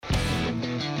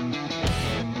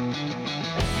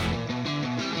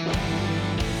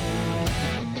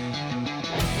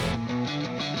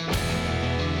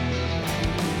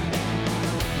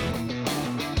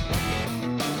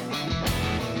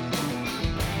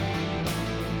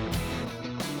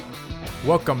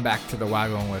Welcome back to the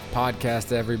Waggling With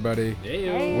podcast, everybody.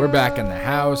 Hey-o. We're back in the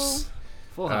house.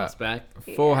 Full house back.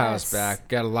 Full house back.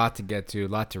 Got a lot to get to, a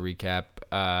lot to recap.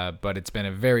 But it's been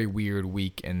a very weird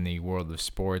week in the world of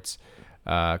sports.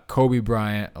 Kobe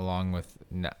Bryant, along with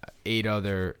 8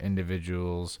 other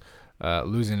individuals,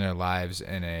 losing their lives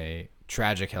in a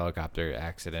tragic helicopter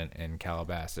accident in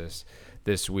Calabasas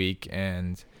this week.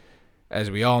 And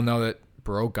as we all know, that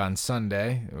broke on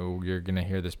Sunday. You're going to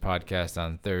hear this podcast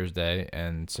on Thursday.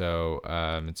 And so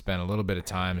it's been a little bit of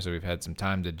time. So we've had some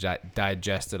time to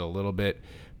digest it a little bit.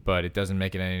 But it doesn't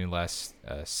make it any less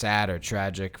sad or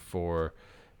tragic for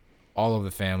all of the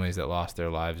families that lost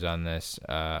their lives on this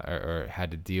or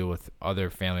had to deal with other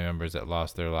family members that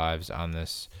lost their lives on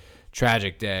this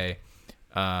tragic day.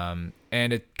 And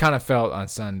it kind of felt on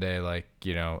Sunday like,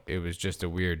 you know, it was just a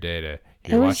weird day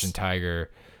you're watching Tiger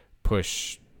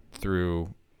push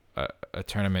through a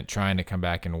tournament trying to come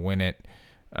back and win it.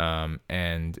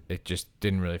 And it just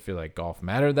didn't really feel like golf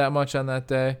mattered that much on that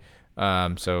day.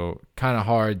 So kind of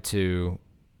hard to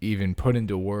even put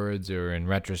into words or in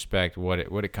retrospect what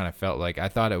it kind of felt like. I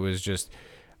thought it was just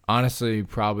honestly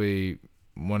probably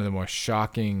one of the more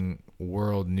shocking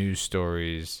world news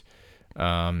stories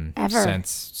ever since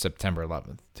September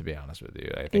 11th, to be honest with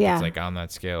you. I think it's like on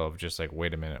that scale of just like,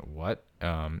 wait a minute, what?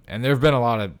 And there have been a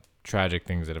lot of tragic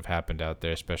things that have happened out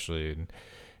there, especially in,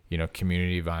 you know,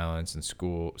 community violence and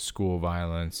school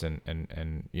violence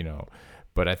and you know,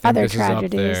 but I think other this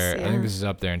tragedies, is up there. yeah. I think this is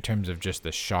up there in terms of just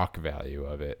the shock value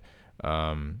of it,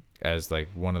 as like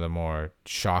one of the more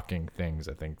shocking things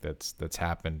I think that's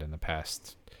happened in the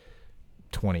past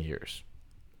 20 years.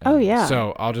 Oh yeah.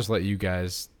 So I'll just let you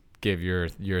guys give your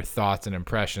thoughts and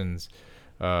impressions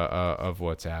of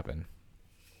what's happened.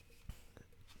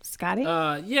 Scotty?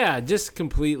 Yeah, just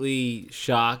completely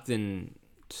shocked and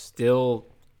still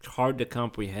hard to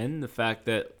comprehend the fact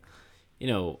that, you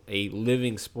know, a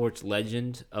living sports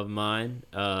legend of mine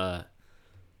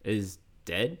is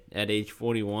dead at age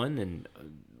 41, and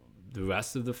the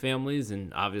rest of the families,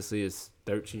 and obviously his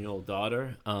 13-year-old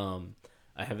daughter. I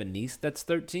have a niece that's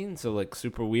 13, so like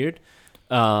super weird.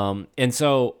 And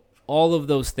so all of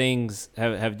those things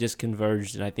have just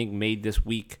converged, and I think made this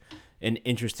week an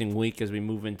interesting week as we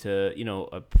move into, you know,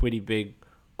 a pretty big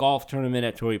golf tournament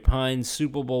at Torrey Pines,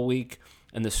 Super Bowl week,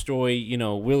 and the story, you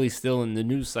know, really still in the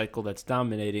news cycle that's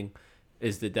dominating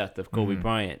is the death of Kobe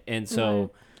Bryant. And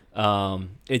so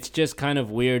it's just kind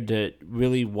of weird to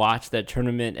really watch that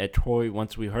tournament at Torrey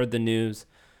once we heard the news.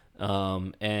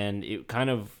 And it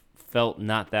kind of felt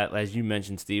not that, as you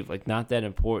mentioned, Steve, like not that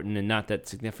important and not that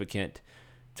significant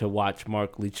to watch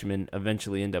Mark Leishman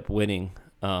eventually end up winning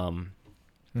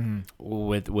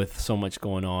with so much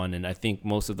going on. And I think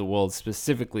most of the world,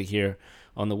 specifically here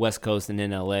on the West Coast and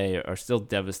in LA, are still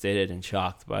devastated and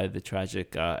shocked by the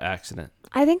tragic accident.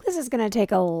 I think this is going to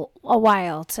take a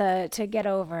while to get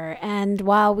over. And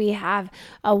while we have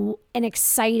an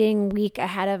exciting week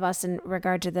ahead of us in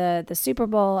regard to the Super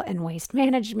Bowl and waste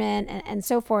management and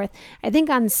so forth, I think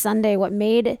on Sunday what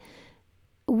made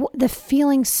the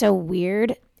feeling so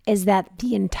weird is that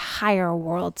the entire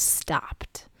world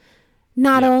stopped.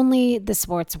 Not only the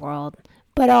sports world,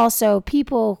 but also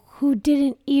people who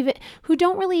don't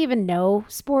really even know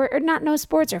sport or not know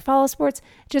sports or follow sports.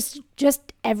 Just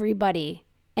everybody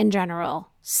in general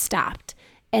stopped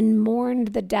and mourned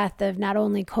the death of not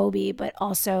only Kobe, but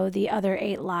also the other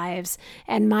 8 lives.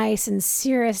 And my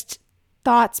sincerest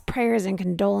thoughts, prayers, and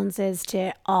condolences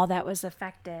to all that was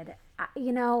affected.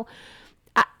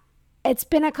 It's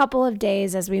been a couple of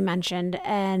days, as we mentioned,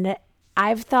 and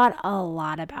I've thought a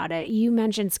lot about it. You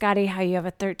mentioned, Scotty, how you have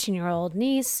a 13-year-old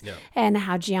niece and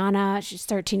how Gianna, she's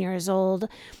 13 years old,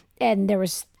 and there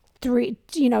was 3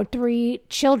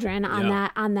 children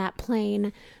on that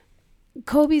plane.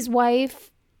 Kobe's wife,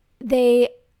 they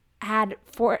have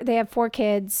 4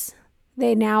 kids.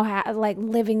 They now have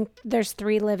there's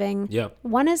 3 living. Yeah.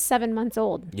 One is 7 months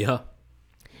old. Yeah.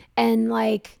 And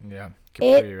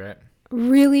Completely right.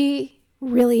 Really,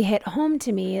 really hit home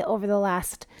to me over the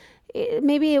last,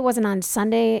 maybe it wasn't on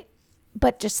Sunday,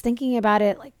 but just thinking about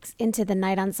it like into the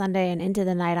night on Sunday and into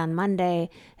the night on Monday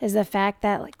is the fact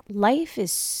that like life is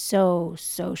so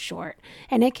short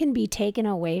and it can be taken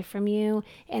away from you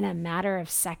in a matter of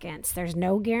seconds. There's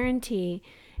no guarantee,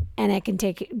 and it can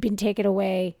be taken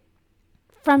away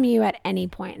from you at any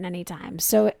point and any time.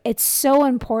 So it's so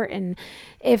important.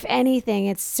 If anything,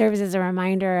 it serves as a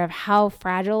reminder of how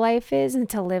fragile life is and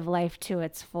to live life to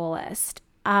its fullest.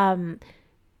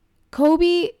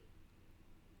 Kobe,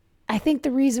 I think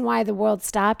the reason why the world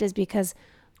stopped is because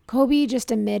Kobe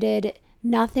just emitted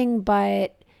nothing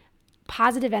but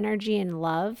positive energy and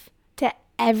love to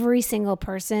every single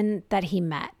person that he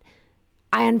met.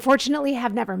 I unfortunately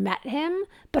have never met him,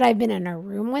 but I've been in a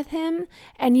room with him,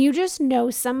 and you just know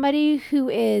somebody who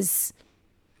is,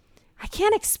 I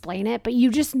can't explain it, but you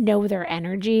just know their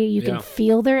energy. You can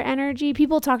feel their energy.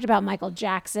 People talked about Michael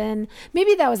Jackson.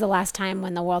 Maybe that was the last time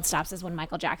when the world stops is when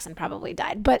Michael Jackson probably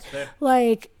died. But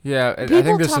like, yeah, I think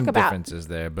there's some differences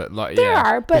there, but there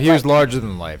are. But he was larger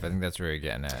than life. I think that's where you're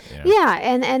getting at. You know?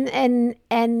 Yeah,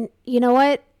 and you know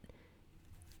what?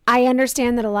 I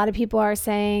understand that a lot of people are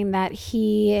saying that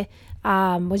he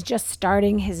was just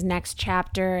starting his next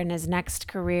chapter and his next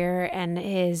career and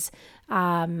his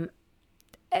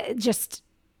business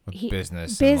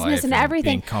and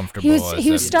everything. Being comfortable.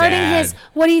 He was starting his,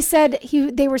 what he said,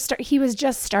 he was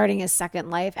just starting his second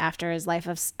life after his life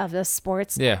of a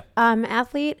sports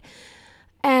athlete.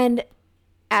 And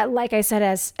like I said,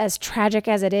 as tragic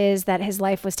as it is that his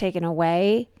life was taken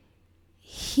away,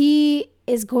 he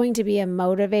is going to be a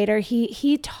motivator.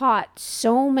 He taught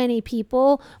so many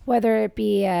people, whether it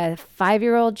be a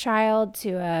 5-year-old child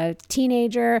to a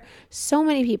teenager, so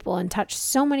many people, and touched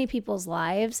so many people's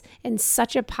lives in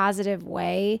such a positive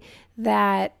way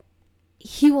that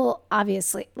he will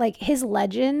obviously, like, his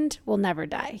legend will never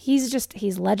die.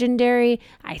 He's legendary.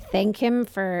 I thank him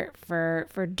for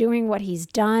doing what he's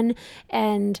done.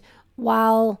 And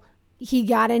while he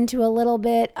got into a little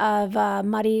bit of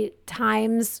muddy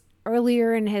times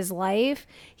earlier in his life,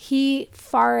 he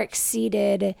far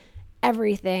exceeded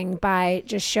everything by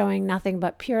just showing nothing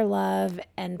but pure love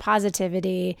and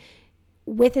positivity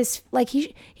with his, like,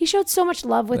 he showed so much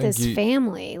love with his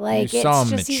family. Like, you saw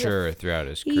him mature throughout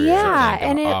his career. Yeah,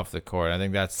 and off the court. I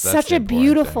think that's such a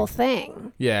beautiful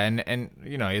thing. Yeah, and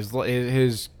you know, his life,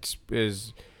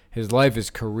 his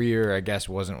career, I guess,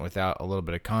 wasn't without a little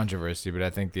bit of controversy. But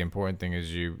I think the important thing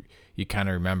is you kind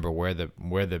of remember where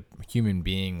the human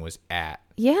being was at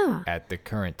the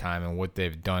current time and what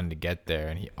they've done to get there.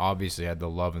 And he obviously had the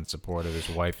love and support of his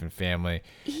wife and family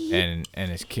and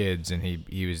his kids. And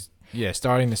he was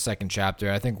starting the second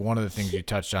chapter. I think one of the things you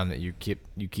touched on that you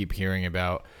keep hearing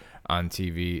about on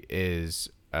TV is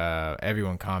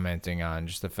everyone commenting on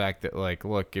just the fact that, like,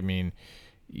 look, I mean,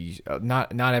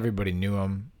 not everybody knew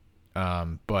him,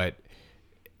 but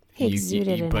he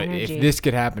exuded an energy. If this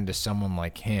could happen to someone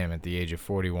like him at the age of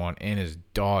 41 and his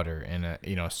daughter in a,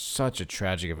 you know, such a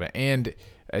tragic event, and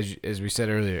as we said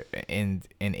earlier, and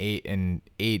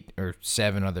eight or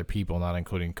seven other people, not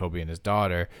including Kobe and his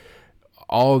daughter,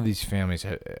 all of these families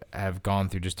have gone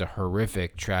through just a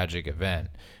horrific, tragic event.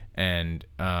 And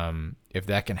if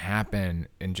that can happen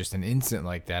in just an instant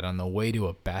like that on the way to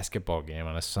a basketball game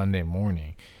on a Sunday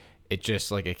morning, it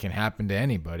just, like, it can happen to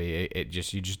anybody. You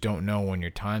just don't know when your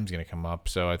time's going to come up.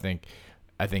 So I think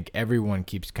everyone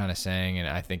keeps kind of saying, and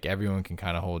I think everyone can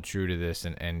kind of hold true to this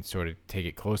and sort of take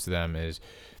it close to them, is,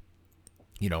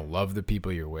 you know, love the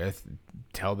people you're with,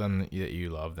 tell them that you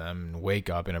love them, and wake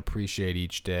up and appreciate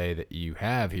each day that you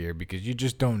have here, because you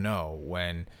just don't know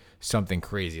when something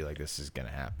crazy like this is going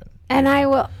to happen. And I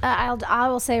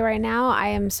will say right now, I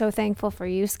am so thankful for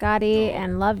you, Scotty,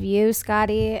 and love you,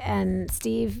 Scotty, and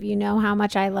Steve. You know how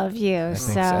much I love you.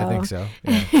 I think so.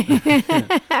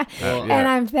 Yeah. And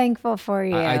I'm thankful for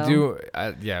you. I do.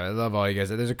 I love all you guys.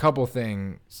 There's a couple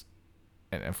things.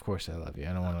 And of course, I love you.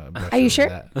 I don't want to. Are you sure?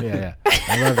 That. Yeah.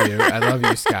 I love you. I love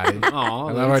you, Scotty. Aww,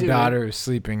 I love our daughter who's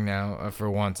sleeping now for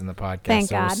once in the podcast. Thank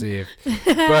so God. We'll see if.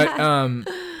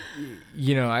 But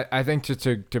you know, I think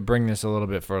to bring this a little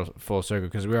bit for full circle,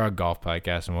 because we are a golf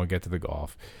podcast and we'll get to the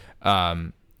golf.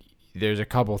 There's a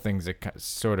couple things that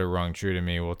sort of rung true to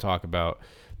me. We'll talk about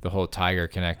the whole Tiger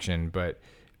connection, but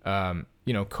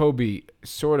you know, Kobe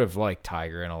sort of like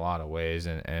Tiger in a lot of ways,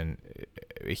 and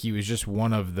he was just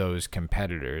one of those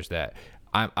competitors that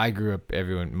I grew up.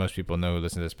 Most people know who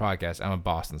listen to this podcast, I'm a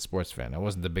Boston sports fan. I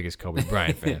wasn't the biggest Kobe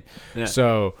Bryant fan. Yeah.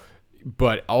 So,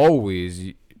 but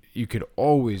always, you could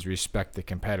always respect the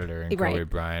competitor in Kobe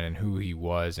Bryant and who he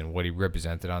was and what he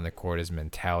represented on the court, his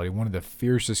mentality, one of the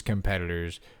fiercest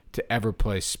competitors to ever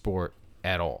play sport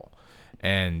at all.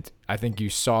 And I think you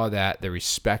saw that, the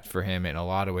respect for him in a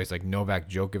lot of ways, like Novak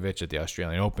Djokovic at the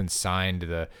Australian Open signed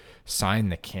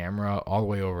the camera all the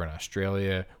way over in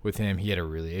Australia with him. He had a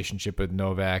relationship with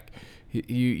Novak.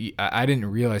 I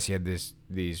didn't realize he had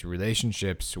these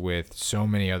relationships with so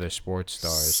many other sports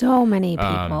stars. So many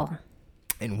people.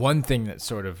 And one thing that's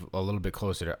sort of a little bit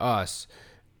closer to us,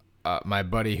 my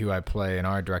buddy who I play in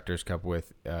our Directors Cup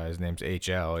with, his name's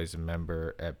HL. He's a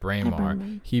member at Braemar.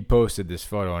 He posted this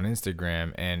photo on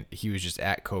Instagram, and he was just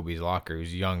at Kobe's locker. He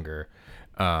was younger,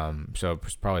 so it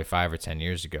was probably 5 or 10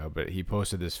 years ago. But he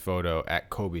posted this photo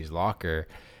at Kobe's locker,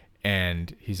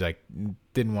 and he's like,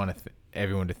 didn't want to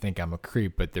everyone to think I'm a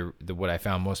creep, but the what I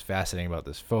found most fascinating about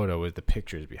this photo was the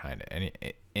pictures behind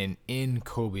it. And in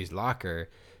Kobe's locker,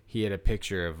 he had a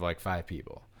picture of like 5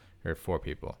 people or 4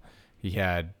 people. He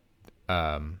had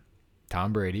Tom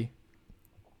Brady,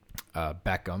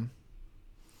 Beckham,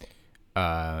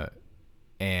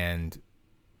 and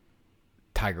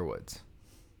Tiger Woods.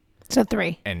 So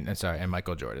 3. And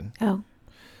Michael Jordan. Oh.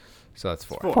 So that's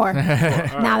 4. 4.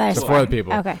 Now there's So 4 other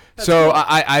people. Okay. So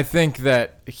I think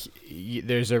that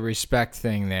there's a respect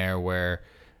thing there where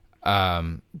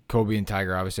Kobe and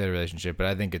Tiger obviously had a relationship, but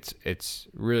I think it's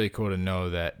really cool to know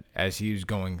that as he was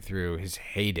going through his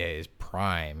heyday, his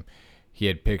prime, he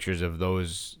had pictures of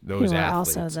those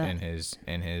athletes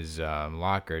in his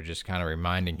locker, just kind of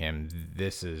reminding him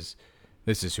this is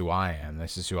who I am.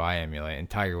 This is who I emulate. And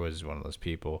Tiger was one of those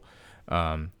people.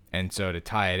 And so to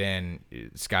tie it in,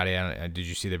 Scotty, did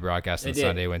you see the broadcast on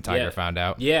Sunday when Tiger found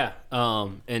out? Yeah.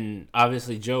 And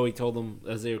obviously Joey told them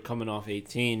as they were coming off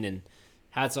 18, and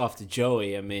hats off to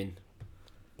Joey. I mean,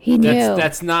 he knew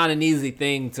that's not an easy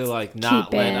thing to like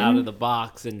not let out of the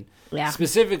box. And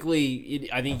specifically,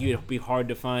 I think it'd be hard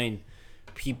to find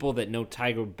people that know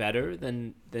Tiger better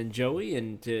than Joey,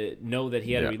 and to know that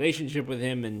he had a relationship with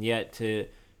him, and yet to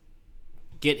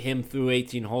get him through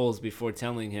 18 holes before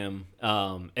telling him.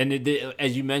 And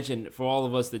as you mentioned, for all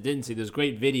of us that didn't see, there's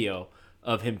great video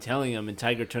of him telling him and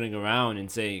Tiger turning around and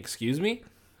saying, "Excuse me?"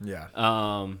 Yeah.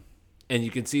 And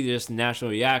you can see just national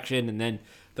reaction. And then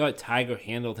I thought Tiger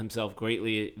handled himself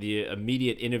greatly. The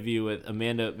immediate interview with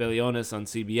Amanda Villones on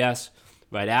CBS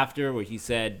right after, where he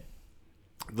said,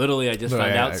 literally, I just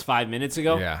found out 5 minutes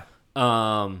ago. Yeah.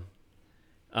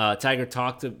 Tiger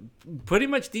talked to pretty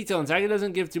much detail, and Tiger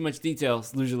doesn't give too much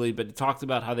details usually, but it talked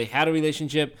about how they had a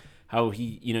relationship, how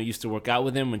he used to work out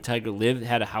with him when Tiger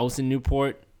had a house in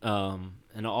Newport,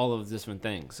 and all of different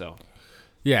things. So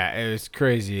yeah, it was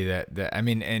crazy that I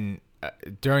mean, and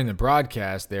during the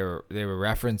broadcast they were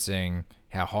referencing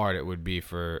how hard it would be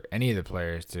for any of the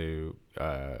players to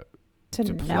know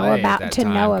about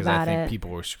I think people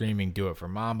were screaming, "Do it for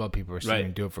Mamba!" People were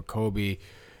screaming, "Do it for Kobe!"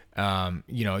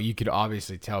 You could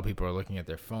obviously tell people are looking at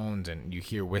their phones, and you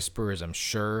hear whispers. I'm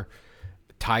sure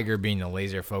Tiger, being the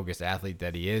laser-focused athlete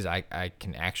that he is, I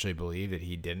can actually believe that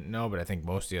he didn't know, but I think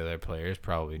most of the other players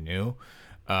probably knew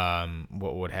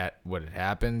what had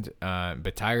happened.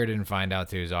 But Tiger didn't find out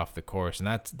till he was off the course, and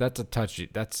that's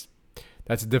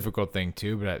a difficult thing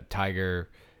too. But Tiger,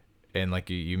 and like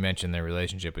you mentioned their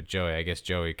relationship with Joey, I guess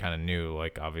Joey kind of knew,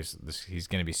 like, obviously he's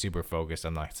going to be super focused.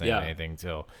 I'm not saying anything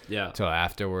till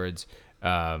afterwards.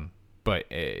 But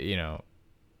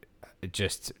it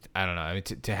just, I don't know. I mean,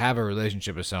 to have a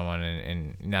relationship with someone,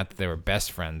 and not that they were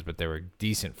best friends, but they were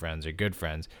decent friends or good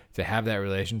friends, to have that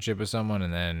relationship with someone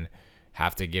and then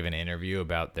have to give an interview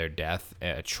about their death,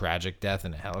 a tragic death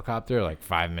in a helicopter, like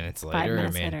 5 minutes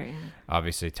later.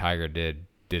 Obviously Tiger did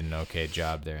an okay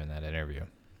job there in that interview.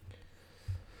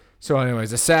 So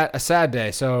anyways, a sad day.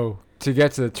 So to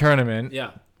get to the tournament,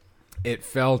 it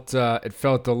felt a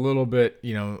little bit,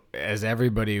 as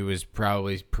everybody was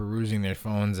probably perusing their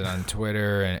phones and on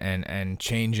Twitter and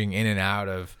changing in and out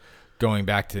of going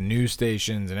back to news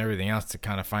stations and everything else to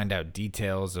kind of find out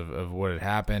details of what had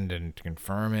happened and to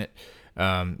confirm it.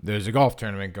 There's a golf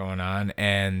tournament going on,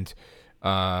 and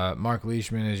Mark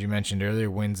Leishman, as you mentioned earlier,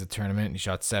 wins the tournament. He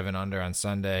shot 7 under on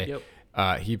Sunday.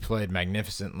 Yep. He played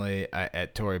magnificently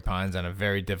at Torrey Pines on a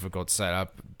very difficult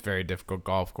setup, very difficult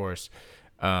golf course.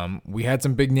 We had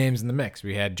some big names in the mix.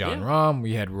 We had Jon Rahm,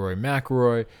 we had Rory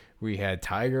McIlroy, we had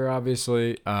Tiger,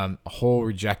 obviously. Hole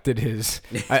rejected his.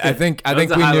 I think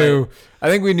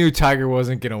we knew Tiger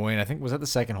wasn't gonna win. I think, was that the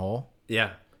second hole?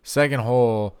 Yeah. Second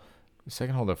hole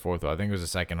to fourth hole. I think it was the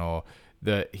second hole.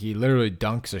 He literally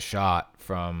dunks a shot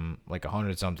from like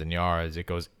 100-something yards. It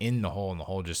goes in the hole, and the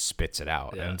hole just spits it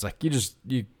out. Yeah. And it's like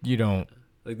you don't.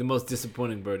 Like the most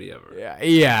disappointing birdie ever.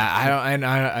 Yeah. I don't. And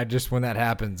I just, when that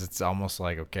happens, it's almost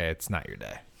like, okay, it's not your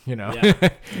day. Yeah.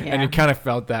 And you kind of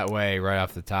felt that way right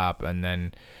off the top, and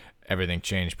then everything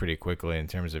changed pretty quickly in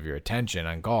terms of your attention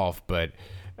on golf. But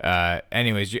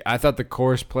anyways, I thought the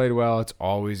course played well. It's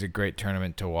always a great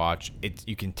tournament to watch.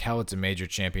 You can tell it's a major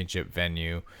championship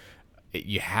venue.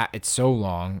 It's so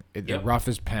long. The rough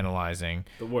is penalizing.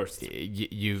 The worst.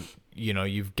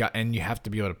 You've got, and you have to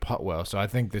be able to putt well. So I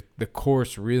think that the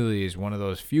course really is one of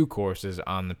those few courses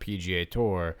on the PGA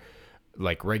Tour,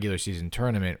 like regular season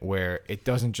tournament, where it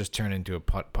doesn't just turn into a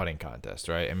putting contest,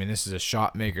 right? I mean, this is a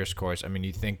shot maker's course. I mean,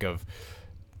 you think of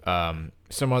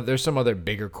There's some other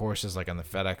bigger courses like on the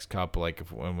FedEx Cup, like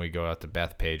when we go out to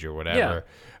Bethpage or whatever.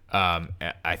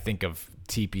 I think of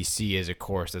TPC as a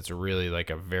course that's really like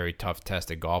a very tough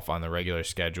test of golf on the regular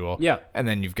schedule. Yeah. And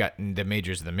then you've got the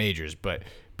majors, but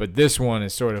this one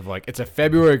is sort of like it's a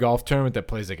February golf tournament that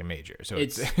plays like a major. So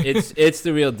it's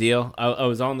the real deal. I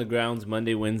was on the grounds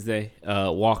Monday, Wednesday,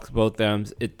 walked both them.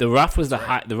 The rough was the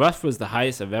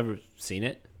highest I've ever seen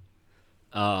it.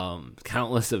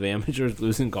 Countless of amateurs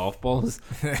losing golf balls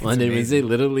Monday, Wednesday,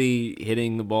 literally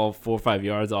hitting the ball 4 or 5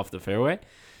 yards off the fairway.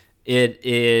 It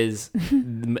is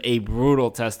a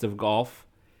brutal test of golf.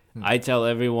 I tell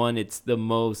everyone it's the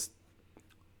most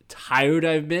tired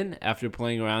I've been after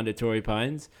playing around at Torrey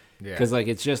Pines, because like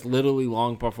it's just literally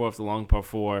long par 4 after long par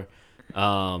 4. A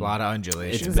lot of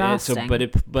undulation. It's exhausting.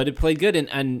 But it played good,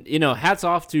 and hats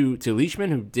off to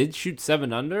Leishman, who did shoot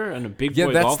 7 under on a big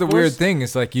boy golf course. That's the weird thing.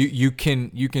 It's like you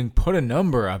can put a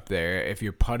number up there if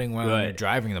you're putting well and you're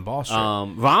driving the ball straight.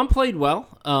 Rahm played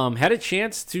well. Had a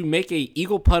chance to make a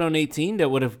eagle putt on 18 that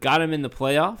would have got him in the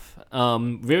playoff.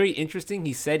 Very interesting.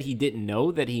 He said he didn't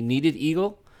know that he needed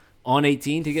eagle on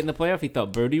 18 to get in the playoff. He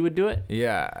thought birdie would do it.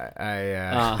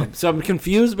 Yeah, so I'm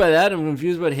confused by that. I'm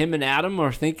confused what him and Adam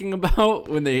are thinking about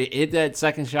when they hit that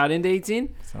second shot into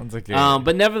 18. Sounds like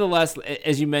but nevertheless,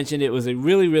 as you mentioned, it was a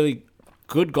really, really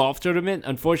good golf tournament.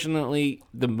 Unfortunately,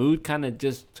 the mood kind of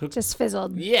just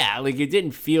fizzled. Yeah, like it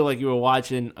didn't feel like you were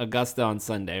watching Augusta on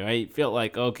Sunday, right? It felt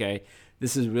like, okay,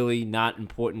 this is really not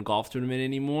important golf tournament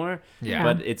anymore. Yeah.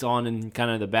 But it's on in kind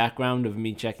of the background of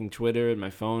me checking Twitter and my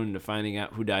phone to finding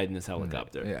out who died in this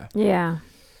helicopter. Yeah.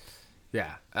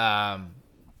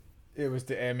 It was.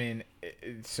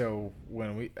 So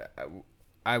when we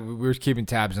were keeping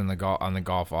tabs on the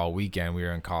golf all weekend. We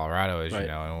were in Colorado, as you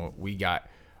know, and we got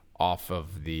off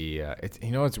of the.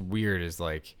 What's weird is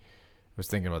like, I was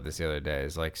thinking about this the other day.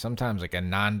 Is like sometimes like a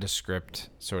nondescript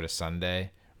sort of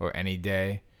Sunday or any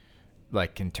day,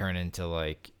 like can turn into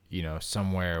like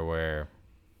somewhere where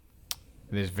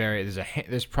there's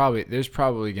probably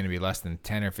going to be less than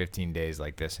 10 or 15 days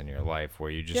like this in your life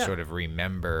where you just sort of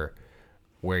remember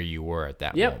where you were at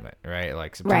that moment, right?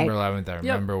 Like September 11th, I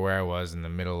remember where I was in the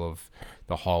middle of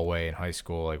the hallway in high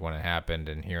school, like when it happened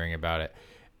and hearing about it.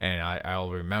 And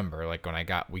I'll remember, like, when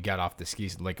we got off the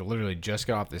skis, like, literally just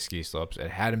got off the ski slopes.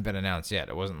 It hadn't been announced yet.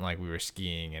 It wasn't like we were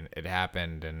skiing and it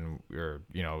happened and it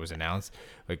was announced.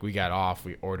 Like, we got off,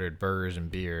 we ordered burgers and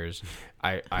beers.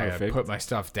 I put my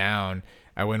stuff down.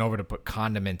 I went over to put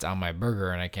condiments on my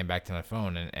burger and I came back to my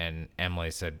phone and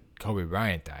Emily said, Kobe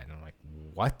Bryant died. And I'm like,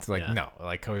 what? Like, no,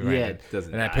 like Kobe Bryant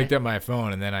doesn't and die. I picked up my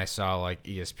phone and then I saw like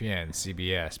ESPN,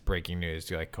 CBS, breaking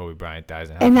news, like Kobe Bryant dies.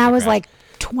 And that was like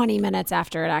 20 minutes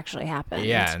after it actually happened.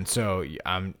 Yeah, and so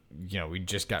we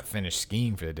just got finished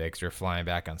skiing for the day because we were flying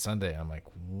back on Sunday. I'm like,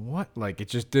 what? Like, it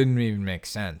just didn't even make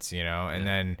sense, And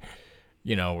then,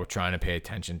 we're trying to pay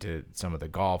attention to some of the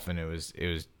golf, and it was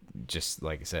just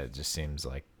like I said, it just seems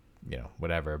like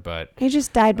whatever. But he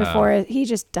just died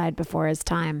before his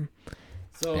time.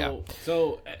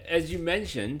 So as you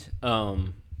mentioned,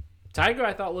 Tiger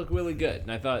I thought looked really good,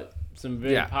 and I thought some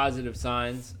very positive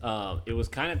signs. It was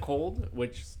kind of cold,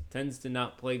 which tends to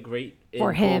not play great in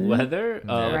for him. Cold weather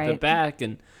at the back,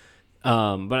 and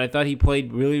but I thought he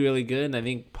played really, really good, and I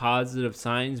think positive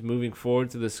signs moving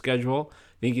forward to the schedule.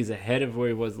 I think he's ahead of where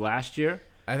he was last year.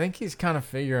 I think he's kind of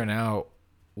figuring out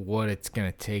what it's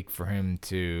going to take for him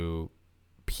to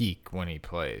peak when he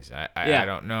plays. I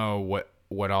don't know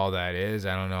what all that is.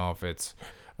 I don't know if it's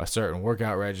a certain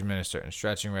workout regimen, a certain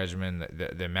stretching regimen,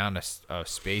 the amount of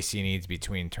space he needs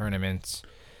between tournaments,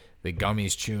 the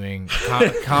gummies chewing,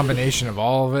 combination of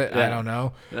all of it. I don't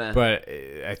know, but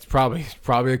it's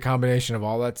probably a combination of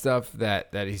all that stuff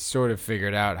that he's sort of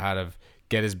figured out how to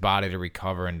get his body to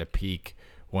recover and to peak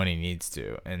when he needs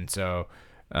to. And so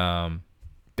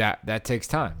that takes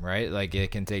time, right? Like,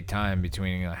 it can take time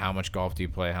between how much golf do you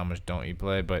play, how much don't you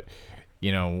play, but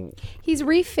he's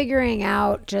refiguring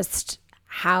out just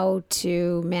how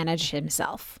to manage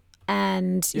himself.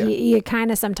 And you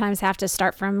kind of sometimes have to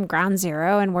start from ground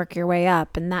zero and work your way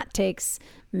up. And that takes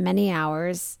many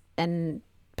hours and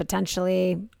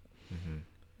potentially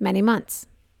many months.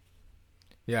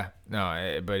 Yeah,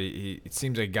 no, but it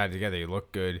seems like he got it together. He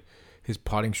looked good. His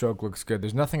putting stroke looks good.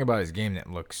 There's nothing about his game that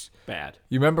looks bad.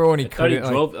 You remember when he couldn't?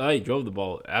 He drove the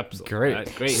ball absolutely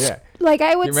great. Yeah. Like,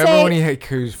 I would you say, remember when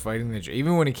he was fighting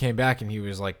even when he came back and he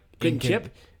was like couldn't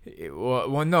chip.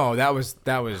 Well, no, that was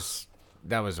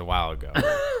a while ago.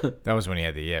 That was when he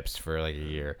had the yips for like a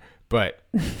year. But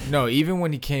no, even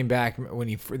when he came back,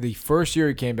 the first year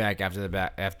he came back after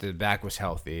the back was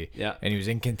healthy, Yeah. and he was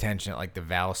in contention at like the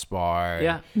Valspar.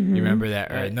 Yeah. You remember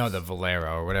that? Or, Right. no, the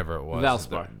Valero or whatever it was.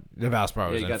 Valspar. The Valspar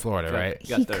was he in got- Florida, got- right?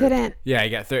 got He third. couldn't. Yeah, he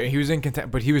got third. He was in contention,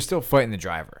 but he was still fighting the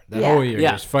driver that Yeah. whole year. Yeah,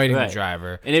 He was fighting right. the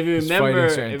driver. And if you He's fighting remember,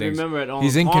 certain things. at Arnold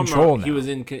He's in Palmer, control now.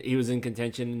 He was in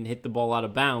contention and hit the ball out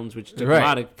of bounds, which took Right. him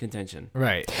out of contention.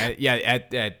 Right. At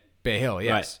Bay Hill,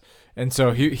 yes. And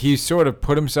so he sort of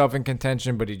put himself in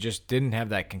contention, but he just didn't have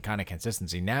that kind of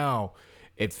consistency. Now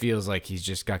it feels like he's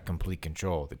just got complete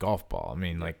control of the golf ball. I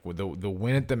mean, like with the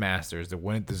win at the Masters, the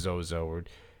win at the Zozo, or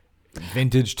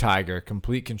vintage Tiger,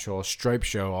 complete control, stripe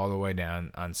show all the way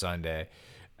down on Sunday.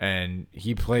 And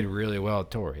he played really well at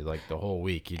Torrey, like the whole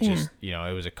week. He just,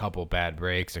 it was a couple bad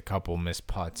breaks, a couple missed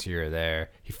putts here or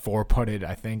there. He 4-putted,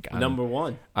 I think, Number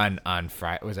one. on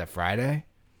Friday. Was that Friday?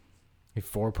 He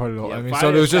 4-putted. Yeah, I mean, Friday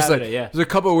so there was or just Saturday, like yeah. there's a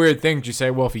couple of weird things. You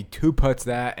say, well, if he 2-putts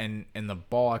that and the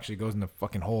ball actually goes in the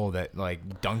fucking hole that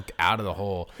like dunked out of the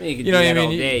hole, I mean, you could you do know that what I all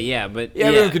mean? day, yeah, but Yeah,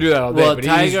 everyone could do that all day, Well, but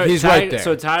Tiger, he's Tiger, right there.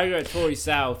 So Tiger at Torrey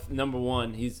South, number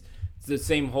one. It's the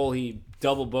same hole he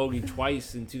double bogeyed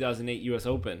twice in 2008 U.S.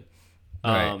 Open.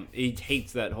 Right. He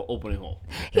hates that opening hole.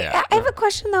 Yeah, I have a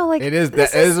question though. Like it is.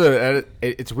 this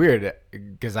It's weird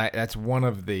because that's one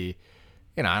of the.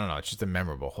 I don't know. It's just a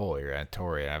memorable hole here at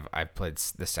Torrey. I've played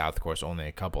the South Course only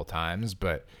a couple times,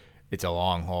 but it's a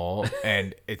long hole,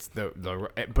 and it's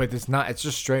but it's not. It's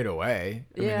just straight away.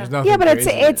 I mean, there's nothing Yeah, but crazy.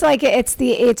 it's like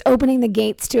it's opening the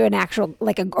gates to an actual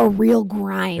like a real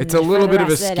grind. It's a little for the bit of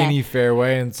a rest the day. skinny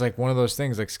fairway, and it's like one of those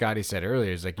things, like Scotty said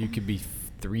earlier, is like you could be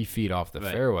 3 feet off the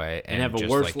Right. fairway And have a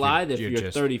just, worse like, lie if you're you're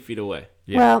just- 30 feet away.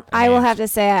 Yeah, Well, I will mean, have to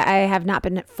say I have not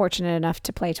been fortunate enough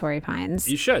to play Torrey Pines.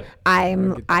 You should.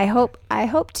 I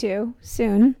hope to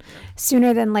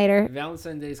sooner than later.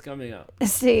 Valentine's Day is coming up.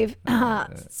 Steve,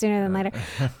 sooner than later.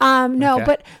 No, Okay.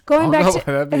 but going back to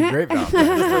that'd be great.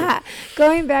 Valentine's.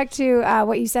 going back to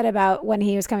what you said about when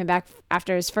he was coming back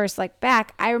after his first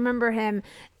back, I remember him.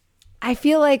 I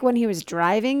feel like when he was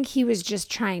driving, he was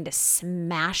just trying to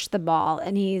smash the ball,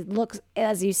 and he looks,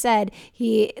 as you said,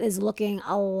 he is looking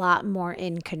a lot more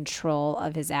in control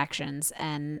of his actions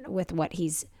and with what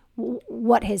his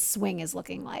swing is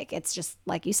looking like. It's just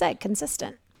like you said,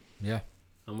 consistent. Yeah,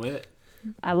 I'm with it.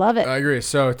 I love it. I agree.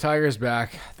 So Tiger's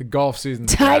back. The golf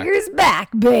season's Tiger's back,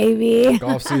 baby. back.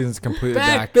 Golf season's completely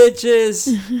Back, back. bitches.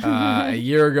 A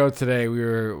year ago today,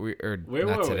 or Where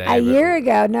not were we? today. A but year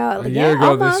ago, no, A year ago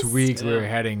almost. this week, we were Yeah.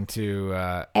 heading to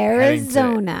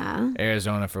Arizona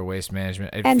Arizona for Waste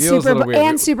Management. It and feels a Super little Bowl weird.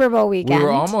 and Super Bowl weekend. We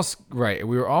were almost right.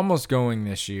 We were almost going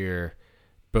this year,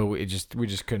 but we just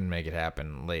couldn't make it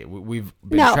happen late. We've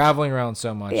been No. traveling around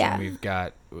so much, Yeah. and we've just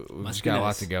be got a lot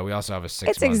nice. to go. We also have a 6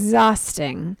 It's month.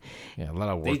 exhausting. Yeah, a lot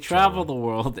of work. They travel the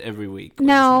world every week.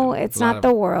 No, it's A lot not of-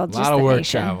 the world, A just lot of the work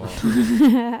nation. travel.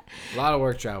 A lot of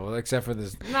work travel, except for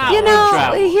this. Not You work know,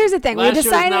 travel. here's the thing. Last We year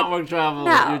decided was not work travel.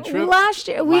 No, Your trip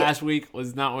last week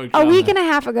was not work a travel. week and a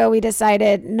half ago, we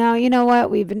decided, no, you know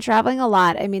what? We've been traveling a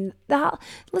lot. I mean,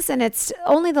 listen, it's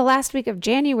only the last week of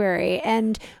January,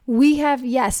 and we have,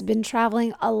 yes, been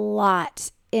traveling a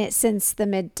lot since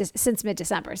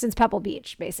mid-December, since Pebble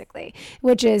Beach, basically,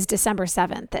 which is December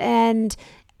 7th. And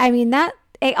I mean, that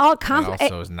it all That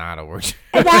also is not a work. See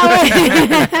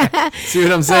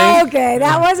what I'm saying? Okay,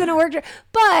 that wasn't a work trip,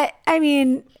 but I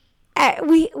mean,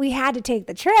 we had to take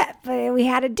the trip. We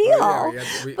had a deal,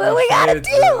 we got a committed to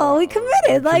deal. We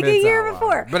committed like a committed to year that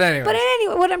before. one. But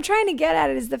anyway. what I'm trying to get at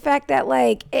is the fact that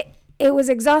it was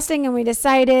exhausting, and we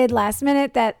decided last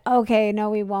minute that, okay, no,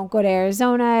 we won't go to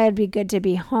Arizona. It'd be good to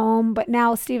be home. But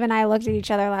now Steve and I looked at each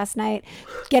other last night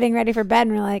getting ready for bed,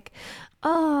 and we're like,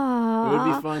 oh, It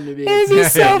would be fun to be. It'd be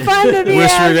so fun to be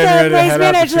Wish we were getting at ready to Waste head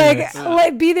out Manage, for 2 minutes.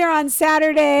 like be there on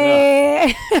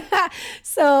Saturday.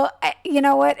 So you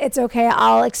know what? It's okay.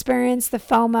 I'll experience the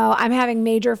FOMO. I'm having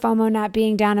major FOMO not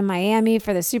being down in Miami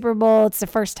for the Super Bowl. It's the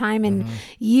first time in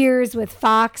years with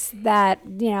Fox that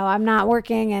I'm not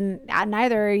working, and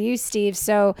neither are you, Steve.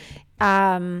 So,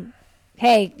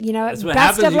 hey, That's what best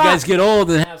happens. of You luck. guys get old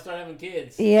and start having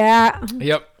kids. Yeah.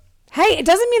 Yep. Hey, it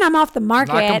doesn't mean I'm off the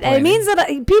market. It complaining. means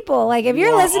that people, like, if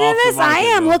you're are listening to off the this, I market,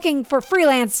 am though. looking for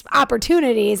freelance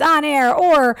opportunities on air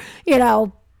or,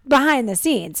 behind the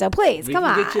scenes. So please, We come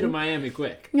can on. get you to Miami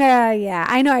quick. Yeah.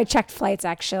 I know I checked flights,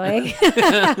 actually.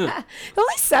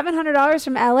 Only $700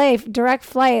 from LA, direct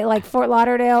flight, like Fort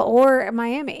Lauderdale or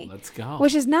Miami, Let's go.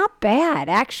 which is not bad,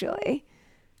 actually.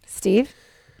 Steve?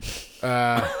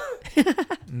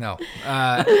 No.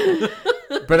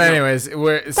 But anyways,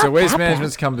 Waste that bad.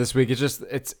 Management's come this week.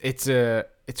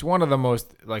 It's it's one of the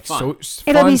most like Fun. It'll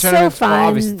fun be so tournaments. Well, fun.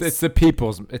 obviously, it's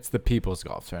the people's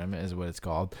golf tournament is what it's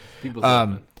called. People's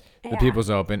Open. The Yeah. People's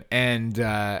Open, and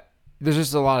there's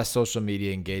just a lot of social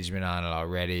media engagement on it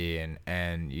already,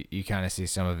 and you kind of see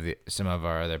some of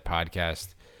our other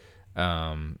podcast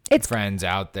friends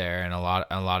out there, and a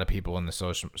lot of people in the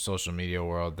social media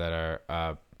world that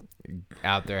are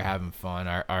out there having fun.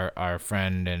 Our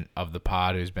friend and of the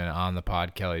pod who's been on the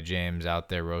pod, Kelly James, out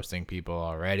there roasting people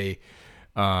already.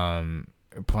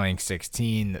 Playing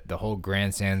 16, the whole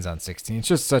grandstands on 16. It's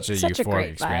just such a euphoric great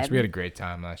experience. vibe. We had a great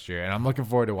time last year, and I'm looking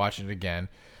forward to watching it again.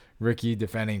 Ricky,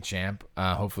 defending champ.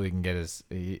 Hopefully he can get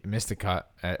he missed a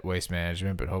cut at Waste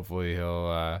Management, but hopefully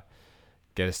he'll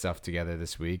get his stuff together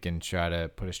this week and try to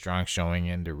put a strong showing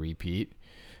in to repeat.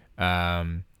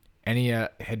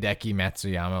 Hideki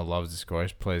Matsuyama loves this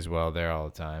course, plays well there all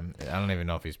the time. I don't even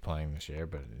know if he's playing this year,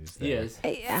 but he's there. He is.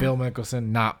 Yeah. Phil Mickelson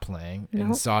not playing in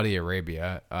Nope. Saudi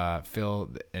Arabia. Phil,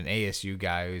 an ASU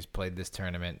guy who's played this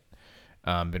tournament,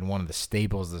 been one of the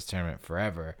staples of this tournament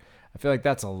forever. I feel like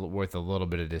that's worth a little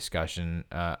bit of discussion.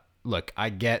 Look, I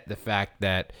get the fact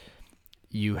that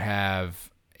you have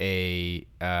a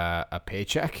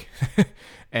paycheck,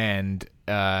 and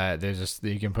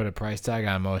you can put a price tag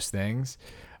on most things.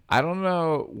 I don't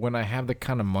know, when I have the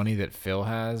kind of money that Phil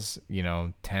has,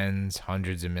 tens,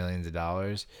 hundreds of millions of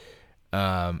dollars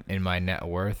in my net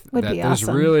worth, Would that be there's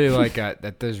awesome. really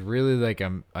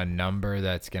a number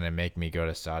that's going to make me go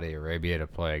to Saudi Arabia to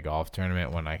play a golf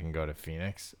tournament when I can go to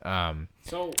Phoenix.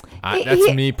 So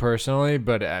That's me personally,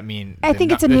 but I mean, I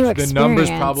think it's a new The number's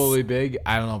experience. probably big.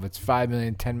 I don't know if it's 5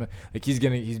 million, 10 million. Like he's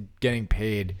getting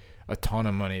paid a ton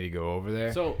of money to go over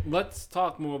there. So let's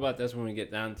talk more about this when we get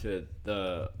down to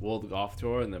the World Golf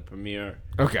Tour and the Premier.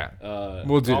 Okay.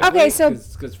 We'll do golf that. Okay, league, so-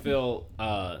 because Phil,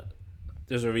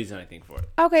 there's a reason I think for it.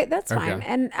 Okay, that's fine. Okay.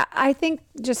 And I think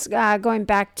just going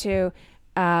back to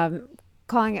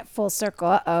calling it full circle.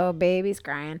 Uh-oh, baby's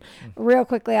crying. Real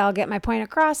quickly, I'll get my point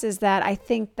across is that I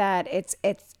think that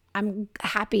I'm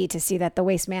happy to see that the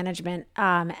Waste Management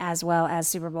as well as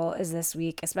Super Bowl is this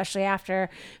week, especially after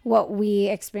what we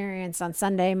experienced on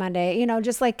Sunday, Monday,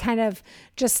 just like kind of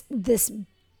just this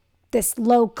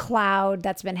low cloud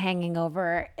that's been hanging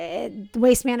over it.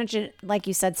 Waste Management, like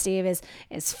you said, Steve,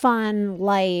 is fun,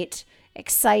 light,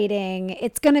 exciting.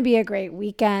 It's going to be a great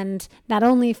weekend, not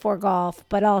only for golf,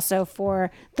 but also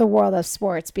for the world of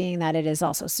sports, being that it is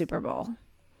also Super Bowl.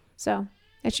 So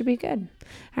it should be good.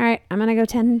 All right, I'm going to go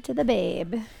tend to the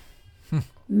babe.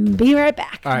 Be right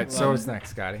back. All right. So what's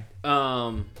next, Scotty?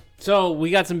 So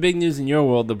we got some big news in your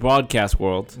world, the broadcast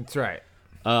world. That's right.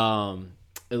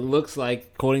 It looks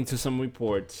like, according to some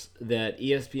reports, that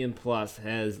ESPN Plus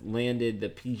has landed the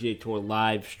PGA Tour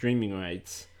live streaming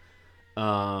rights.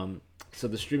 So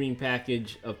the streaming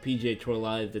package of PGA Tour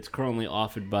Live that's currently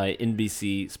offered by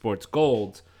NBC Sports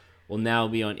Gold will now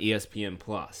be on ESPN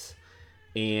Plus.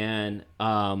 And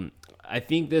I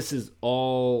think this is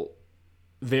all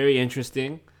very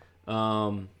interesting.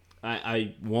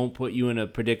 I won't put you in a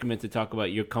predicament to talk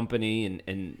about your company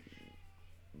and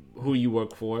who you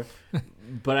work for,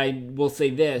 but I will say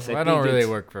this. Well, I think don't really it's-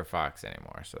 work for Fox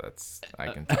anymore, so I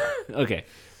can tell. Okay.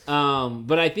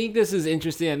 But I think this is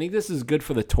interesting. I think this is good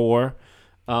for the tour.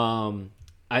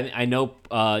 I know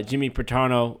Jimmy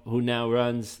Paterno, who now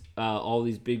runs all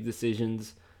these big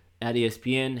decisions at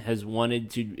ESPN, has wanted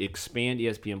to expand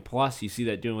ESPN Plus. You see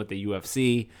that doing with the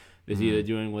UFC. They see that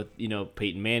doing with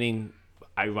Peyton Manning.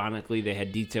 Ironically, they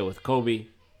had detail with Kobe.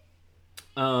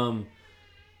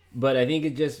 But I think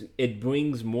it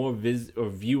brings more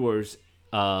viewers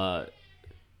to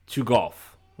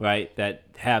golf, right? That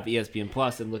have ESPN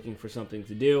Plus and looking for something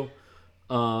to do.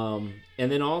 And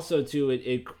then also too,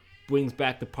 it brings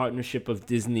back the partnership of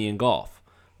Disney and golf,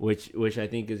 which I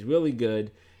think is really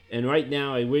good. And right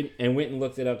now, I went and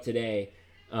looked it up today,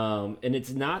 and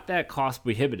it's not that cost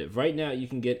prohibitive. Right now, you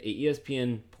can get a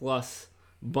ESPN Plus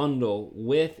bundle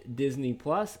with Disney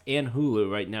Plus and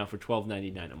Hulu right now for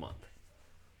 $12.99 a month.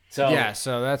 So Yeah,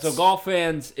 so golf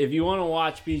fans, if you want to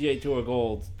watch PGA Tour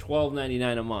Gold,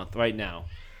 $12.99 a month right now.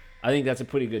 I think that's a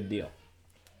pretty good deal.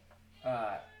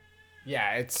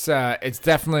 Yeah, it's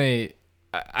definitely,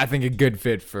 I think, a good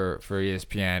fit for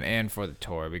ESPN and for the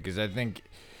tour, because I think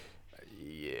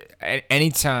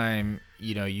anytime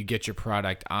you get your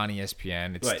product on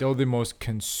ESPN, it's Right. still the most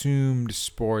consumed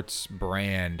sports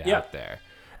brand Yeah. out there.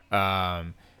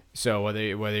 So whether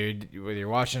you're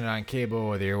watching it on cable,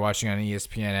 whether you're watching on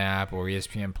ESPN app or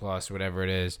ESPN Plus, whatever it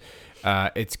is,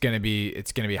 it's gonna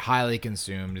be highly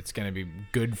consumed. It's gonna be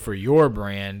good for your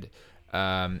brand,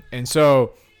 and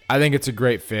so I think it's a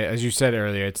great fit. As you said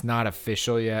earlier, it's not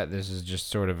official yet. This is just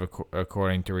sort of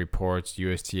according to reports.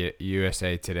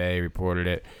 USA Today reported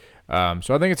it.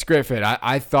 So I think it's a great fit.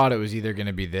 I thought it was either going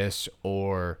to be this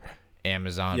or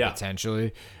Amazon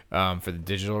potentially for the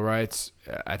digital rights.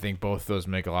 I think both of those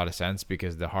make a lot of sense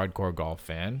because the hardcore golf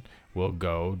fan will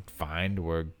go find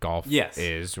where golf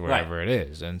is, wherever it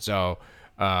is. And so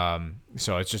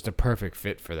it's just a perfect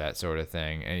fit for that sort of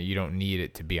thing. And you don't need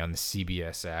it to be on the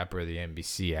CBS app or the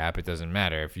NBC app. It doesn't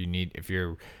matter. If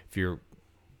you're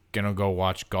going to go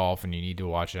watch golf and you need to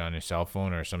watch it on your cell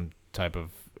phone or some type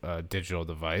of digital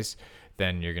device,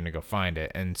 then you're going to go find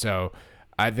it. And so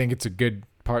I think it's a good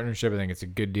partnership. I think it's a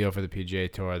good deal for the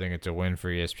PGA Tour. I think it's a win for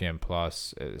ESPN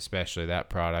Plus, especially that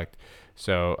product.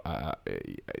 So,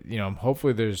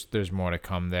 hopefully there's more to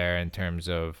come there in terms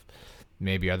of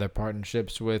maybe other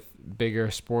partnerships with bigger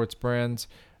sports brands.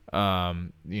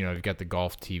 You've got the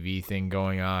golf TV thing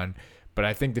going on, but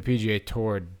I think the PGA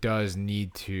Tour does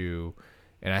need to,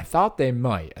 and I thought they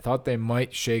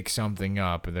might shake something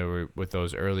up with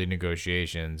those early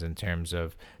negotiations in terms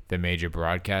of the major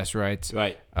broadcast rights.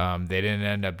 Right. They didn't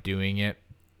end up doing it.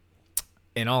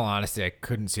 In all honesty, I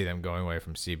couldn't see them going away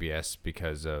from CBS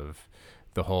because of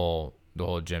the whole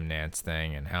Jim Nantz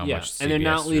thing and how much CBS and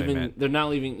they're not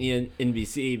leaving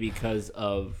NBC because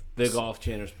of the Golf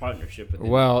Channel's partnership with them.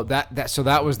 Well,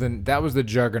 that was the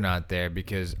juggernaut there,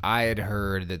 because I had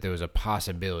heard that there was a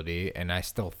possibility, and I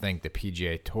still think the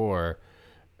PGA Tour.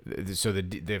 So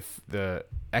the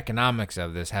economics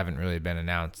of this haven't really been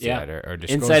announced yet or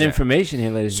disclosed. Inside information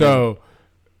here, ladies and gentlemen. So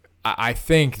I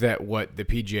think that what the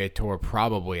PGA Tour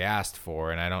probably asked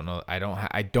for, and I don't know,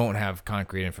 I don't have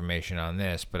concrete information on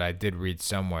this, but I did read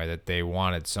somewhere that they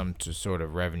wanted some sort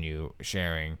of revenue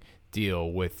sharing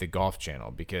deal with the Golf Channel,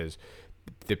 because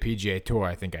the PGA Tour,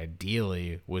 I think,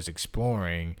 ideally was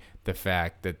exploring the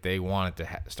fact that they wanted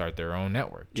to start their own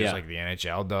network, just like the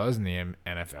NHL does and the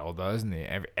NFL does,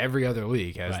 and every other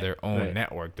league has their own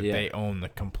network that they own the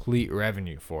complete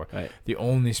revenue for. Right. The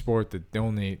only sport and I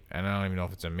don't even know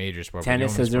if it's a major sport.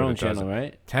 Tennis has their own channel,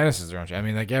 right? Tennis is their own channel. I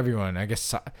mean, like everyone, I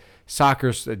guess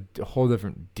soccer's a whole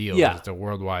different deal. Yeah. It's a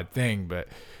worldwide thing, but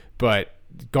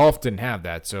golf didn't have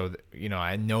that. So,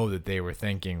 I know that they were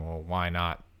thinking, well, why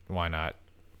not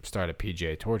start a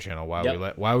PGA Tour channel? Why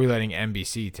are we letting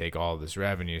NBC take all of this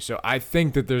revenue? So I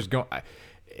think that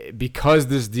because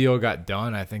this deal got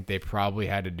done, I think they probably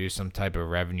had to do some type of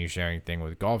revenue sharing thing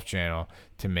with Golf Channel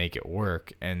to make it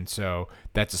work. And so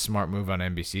that's a smart move on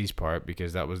NBC's part,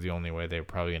 because that was the only way they were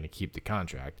probably going to keep the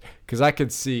contract. Because I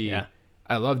could see,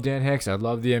 I love Dan Hicks, I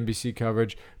love the NBC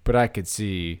coverage, but I could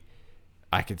see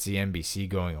NBC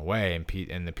going away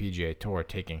and the PGA Tour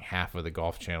taking half of the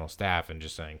Golf Channel staff and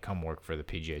just saying, come work for the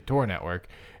PGA Tour network.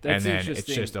 And then it's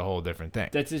just a whole different thing.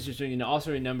 That's interesting. And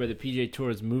also remember, the PGA Tour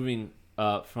is moving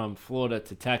from Florida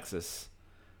to Texas,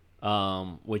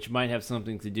 which might have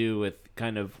something to do with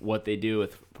kind of what they do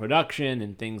with production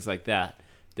and things like that.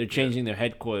 They're changing their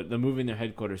headquarters. They're moving their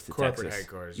headquarters to Corporate Texas.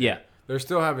 Headquarters. Yeah. They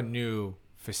still have a new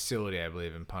facility, I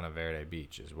believe, in Ponte Verde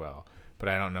Beach as well. But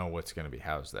I don't know what's going to be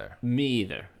housed there. Me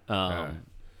either.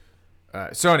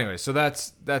 So anyway, so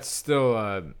that's still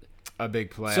a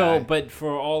big play. So, but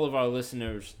for all of our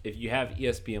listeners, if you have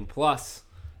ESPN Plus,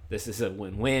 this is a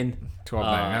win-win.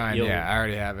 $12.99. I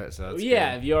already have it. So that's good.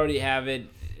 If you already have it.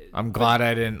 I'm glad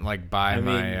I didn't buy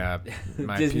my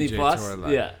Disney PGA Plus. Tour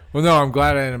Live. Yeah. Well, no, I'm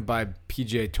glad I didn't buy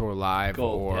PGA Tour Live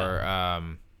Gold,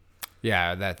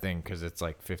 that thing, because it's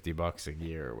like $50 a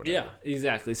year or whatever. Yeah,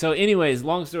 exactly. So anyways,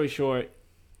 long story short,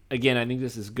 again, I think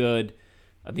this is good.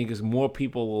 I think as more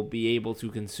people will be able to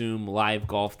consume live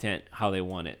golf tent how they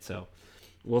want it. So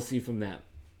we'll see from that.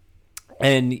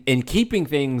 And in keeping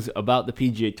things about the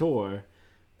PGA Tour,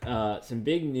 some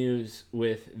big news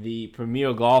with the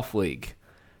Premier Golf League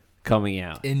coming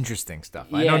out. Interesting stuff.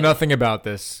 I know nothing about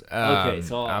this. Okay,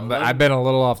 so I've been a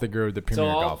little off the grid with the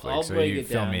Premier Golf League, so you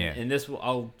fill me in. And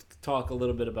I'll talk a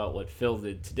little bit about what Phil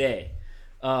did today.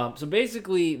 So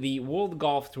basically, the World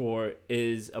Golf Tour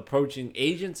is approaching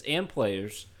agents and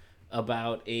players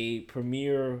about a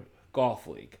Premier Golf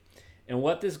League. And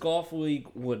what this golf league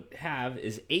would have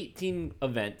is 18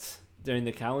 events during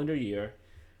the calendar year,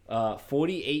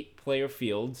 48 player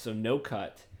fields, so no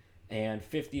cut, and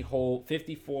 54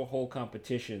 hole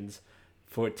competitions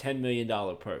for a $10 million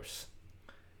purse.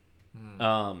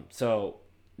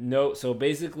 So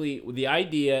basically, the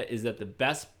idea is that the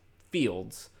best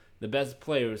fields, the best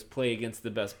players play against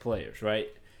the best players, right?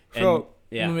 Let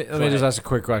me just ask a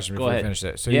quick question before we finish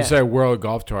it. So you say World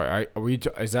Golf Tour.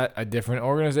 Is that a different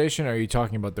organization, or are you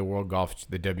talking about the World Golf,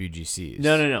 the WGCs?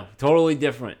 No. Totally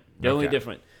different. Totally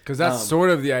different. Because that's sort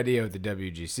of the idea of the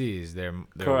WGCs. They're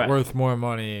Correct. worth more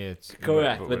money. It's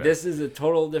correct, but this is a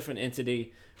total different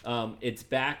entity. It's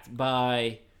backed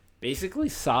by basically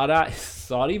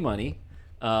Saudi money,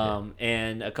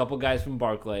 and a couple guys from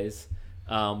Barclays,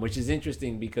 which is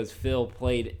interesting because Phil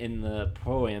played in the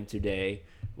Pro-Am today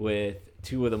with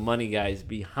two of the money guys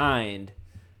behind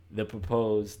the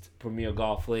proposed Premier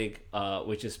Golf League,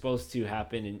 which is supposed to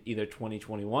happen in either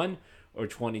 2021 or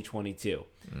 2022.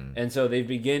 And so they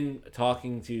begin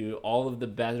talking to all of the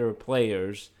better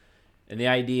players. And the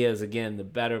idea is, again, the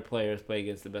better players play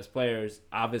against the best players.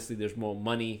 Obviously, there's more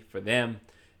money for them.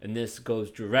 And this goes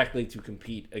directly to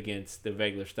compete against the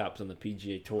regular stops on the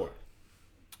PGA Tour.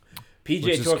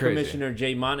 PGA Tour Commissioner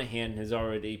Jay Monahan has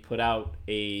already put out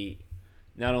a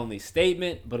not only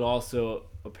statement, but also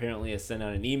apparently has sent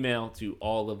out an email to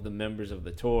all of the members of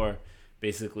the tour,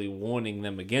 basically warning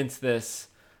them against this.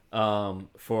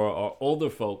 For our older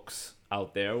folks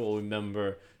out there will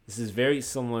remember this is very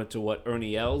similar to what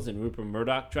Ernie Els and Rupert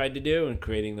Murdoch tried to do in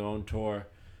creating their own tour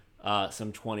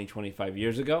some 20, 25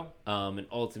 years ago. And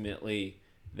ultimately,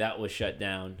 that was shut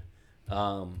down.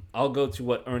 I'll go to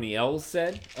what Ernie Els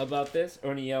said about this.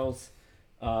 Ernie Els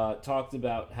talked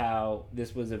about how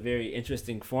this was a very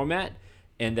interesting format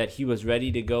and that he was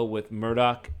ready to go with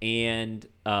Murdoch and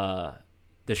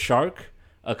the Shark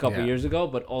a couple years ago,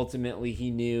 but ultimately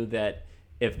he knew that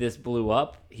if this blew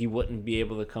up, he wouldn't be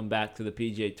able to come back to the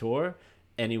PGA Tour,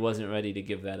 and he wasn't ready to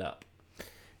give that up.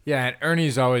 Yeah, and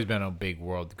Ernie's always been a big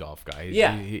world golf guy.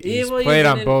 He's played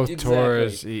on both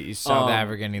tours. He's South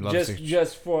African. He loves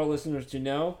just for our listeners to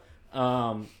know,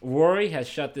 Rory has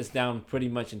shut this down pretty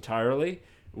much entirely.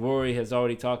 Rory has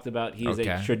already talked about he is a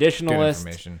traditionalist.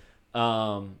 Good information.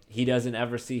 He doesn't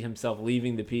ever see himself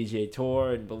leaving the PGA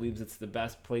Tour and believes it's the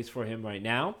best place for him right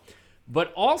now.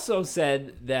 But also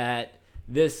said that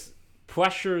this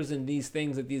pressures and these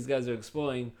things that these guys are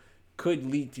exploring could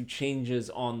lead to changes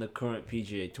on the current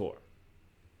PGA Tour.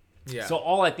 Yeah. So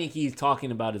all I think he's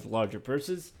talking about is larger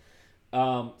purses.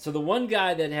 So the one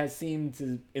guy that has seemed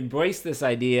to embrace this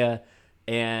idea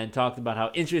and talked about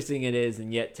how interesting it is,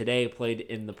 and yet today played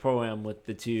in the Pro-Am with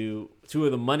the two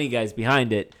of the money guys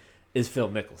behind it, is Phil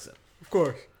Mickelson. Of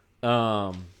course.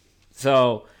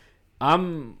 So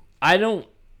I don't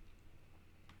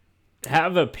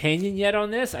have an opinion yet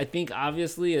on this. I think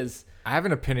obviously I have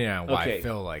an opinion on why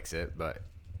Phil likes it, but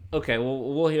okay,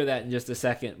 well we'll hear that in just a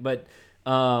second. But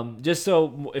just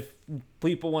so if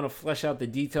people want to flesh out the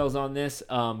details on this,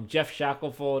 Jeff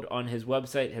Shackelford on his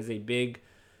website has a big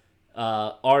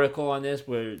article on this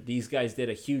where these guys did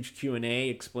a huge Q&A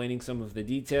explaining some of the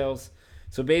details.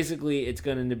 So basically, it's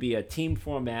going to be a team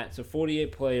format. So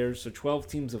 48 players, so 12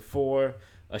 teams of 4,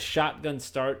 a shotgun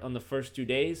start on the first 2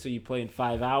 days. So you play in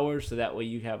 5 hours, so that way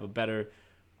you have a better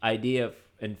idea of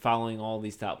and following all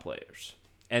these top players.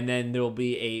 And then there'll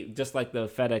be just like the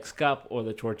FedEx Cup or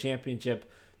the Tour Championship,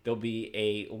 there'll be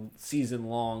a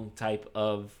season-long type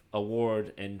of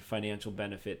award and financial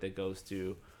benefit that goes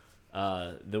to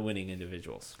the winning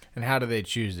individuals. And how do they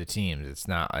choose the teams? It's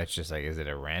just like, is it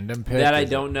a random pick? That I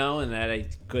don't know, and that I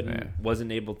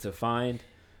wasn't able to find.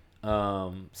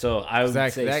 So I would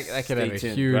say that could have a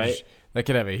tuned, huge right? That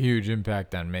could have a huge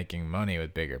impact on making money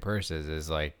with bigger purses. Is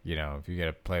like, if you got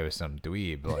to play with some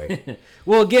dweeb, like.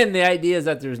 Well, again, the idea is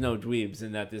that there's no dweebs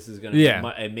and that this is going to be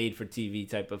a made-for-TV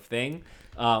type of thing.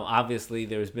 Obviously,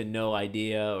 there's been no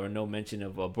idea or no mention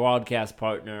of a broadcast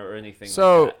partner or anything.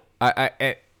 So like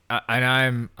that.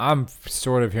 I'm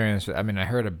sort of hearing this. I mean, I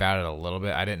heard about it a little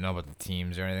bit. I didn't know about the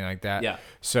teams or anything like that. Yeah.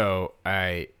 So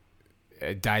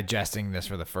digesting this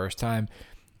for the first time,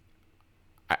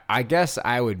 I guess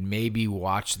I would maybe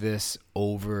watch this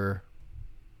over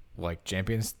like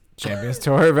Champions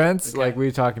Tour events. Okay. Like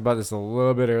we talked about this a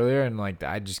little bit earlier, and like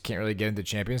I just can't really get into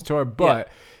Champions Tour. But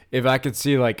if I could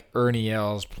see like Ernie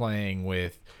Els playing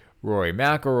with Rory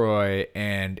McIlroy,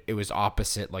 and it was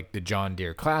opposite like the John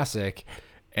Deere Classic,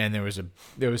 and there was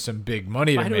some big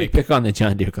money to make. Why do we pick on the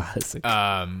John Deere Classic?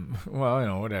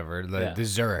 Well, whatever. The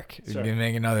Zurich. Sure. You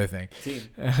make another thing.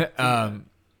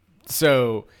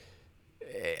 So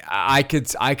I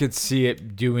could see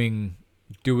it doing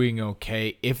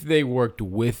okay if they worked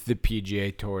with the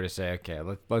PGA Tour to say, okay,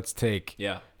 let's take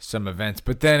some events.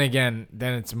 But then again,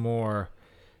 it's more,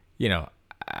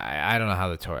 I don't know how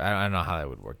the tour. I don't know how they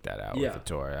would work that out with the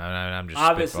tour. I'm just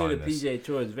obviously the this. PGA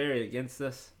Tour is very against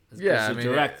this. It's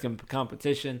direct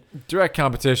competition. Direct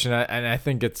competition, and I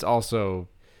think it's also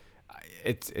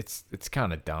it's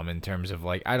kind of dumb in terms of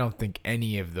like I don't think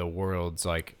any of the world's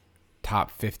like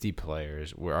top 50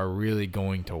 players are really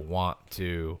going to want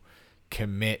to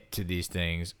commit to these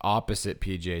things opposite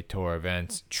PGA Tour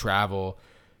events, travel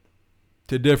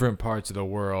to different parts of the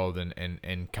world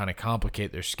and kind of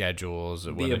complicate their schedules.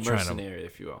 Be a mercenary,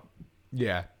 if you will.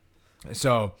 Yeah.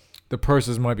 So the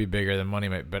purses might be bigger than money,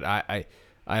 but I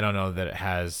don't know that it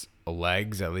has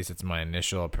legs. At least it's my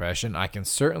initial impression. I can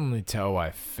certainly tell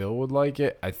why Phil would like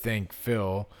it. I think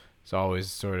Phil has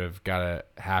always sort of got a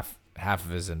half of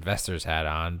his investor's hat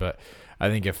on, but I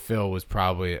think if Phil was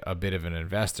probably a bit of an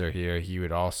investor here, he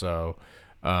would also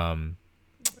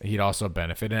he'd also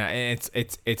benefit. And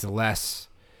it's less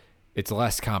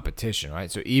competition,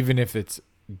 right? So even if it's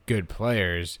good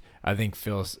players, I think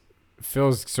Phil's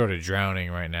sort of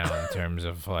drowning right now in terms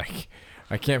of like,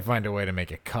 I can't find a way to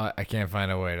make a cut. I can't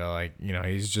find a way to, like,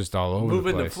 he's just all over the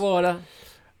place. Moving to Florida.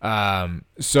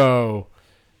 So,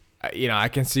 I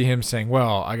can see him saying,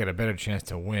 well, I got a better chance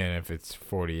to win if it's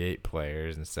 48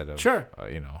 players instead of,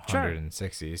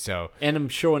 160. So, and I'm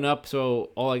showing up, so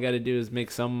all I got to do is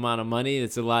make some amount of money.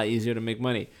 It's a lot easier to make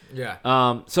money.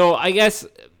 Yeah. So I guess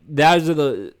those are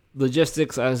the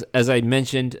logistics, as I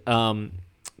mentioned.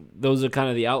 Those are kind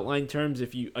of the outline terms.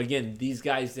 These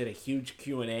guys did a huge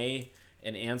Q&A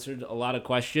and answered a lot of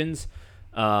questions.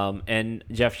 And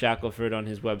Jeff Shackelford on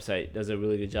his website does a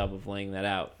really good job of laying that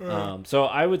out. So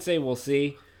I would say we'll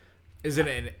see. Is it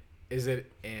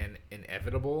an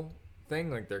inevitable thing?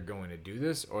 Like they're going to do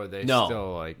this, or are they No.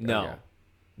 still like No.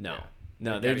 They're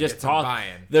gotta just get some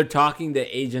buy-in. They're talking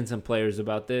to agents and players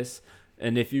about this.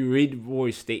 And if you read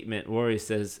Rory's statement, Rory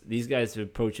says these guys have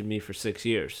approached me for 6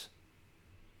 years.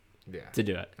 Yeah. To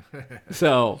do it.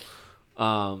 So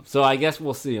I guess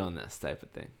we'll see on this type of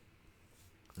thing.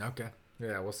 Okay.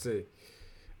 Yeah, we'll see.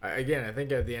 I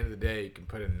think at the end of the day, you can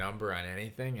put a number on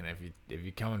anything, and if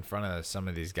you come in front of some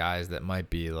of these guys that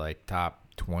might be like top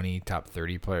 20, top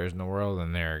 30 players in the world,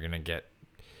 and they're gonna get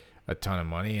a ton of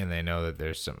money, and they know that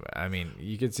there's some. I mean,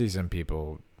 you could see some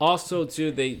people. Also,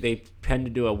 too, they tend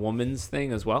to do a woman's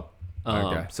thing as well.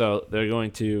 Okay. So they're going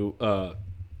to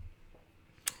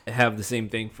have the same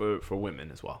thing for women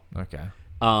as well. Okay.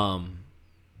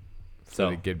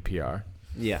 So good PR.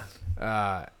 Yeah.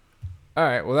 All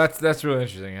right. Well, that's really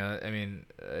interesting. I mean,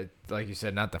 like you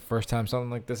said, not the first time something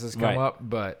like this has come up,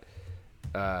 but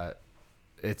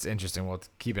it's interesting. We'll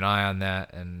keep an eye on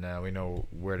that, and we know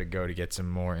where to go to get some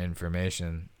more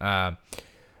information.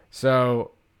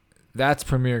 So that's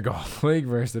Premier Golf League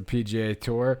versus the PGA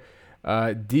Tour.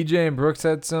 DJ and Brooks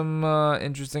had some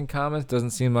interesting comments.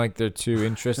 Doesn't seem like they're too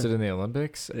interested in the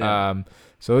Olympics. Yeah.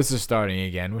 So this is starting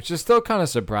again, which is still kind of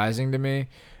surprising to me.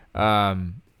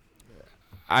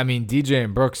 I mean, DJ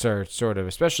and Brooks are sort of,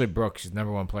 especially Brooks, he's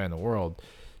number one player in the world.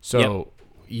 So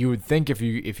you would think if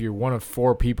you're one of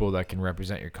 4 people that can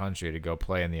represent your country to go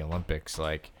play in the Olympics,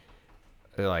 like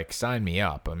sign me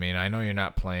up. I mean, I know you're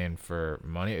not playing for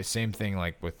money. Same thing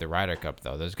like with the Ryder Cup,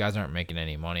 though. Those guys aren't making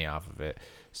any money off of it.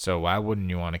 So why wouldn't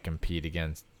you want to compete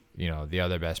against, the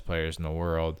other best players in the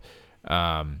world?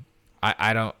 I'm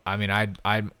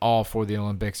all for the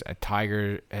Olympics.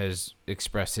 Tiger has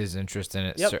expressed his interest in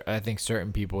it. Yep. I think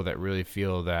certain people that really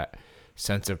feel that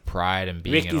sense of pride and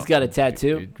being. Ricky's got a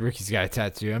tattoo. Ricky's got a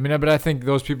tattoo. I mean, but I think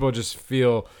those people just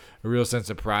feel a real sense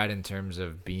of pride in terms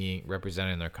of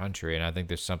representing their country, and I think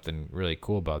there's something really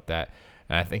cool about that.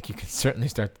 And I think you can certainly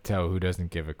start to tell who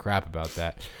doesn't give a crap about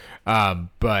that.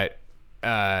 But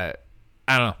I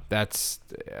don't know. That's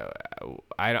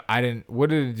I didn't.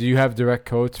 Do you have direct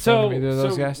quotes from either of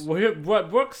those guys?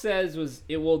 What Brooks says was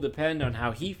it will depend on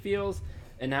how he feels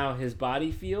and how his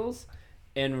body feels.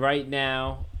 And right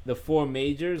now, the 4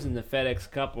 majors and the FedEx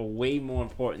Cup are way more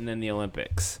important than the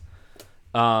Olympics.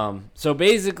 So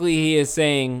basically, he is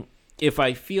saying if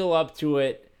I feel up to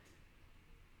it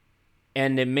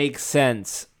and it makes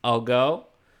sense, I'll go.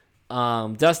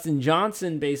 Dustin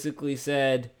Johnson basically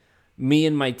said, me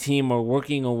and my team are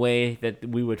working a way that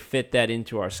we would fit that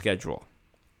into our schedule.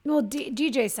 Well,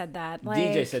 DJ said that.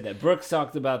 DJ said that. Brooks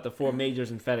talked about the 4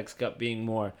 majors and FedEx Cup being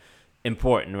more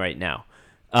important right now.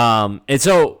 And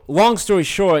so, long story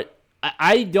short,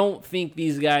 I don't think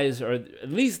these guys, or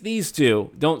at least these two,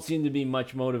 don't seem to be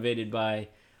much motivated by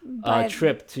a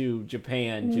trip to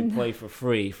Japan to play for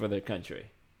free for their country.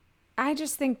 I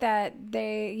just think that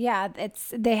they have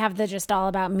the just all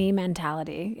about me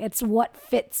mentality. It's what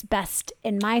fits best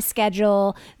in my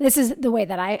schedule. This is the way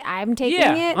that I'm taking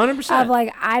it. 100%. Of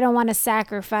like, I don't want to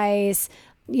sacrifice,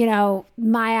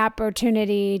 my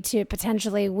opportunity to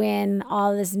potentially win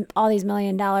all these $1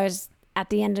 million at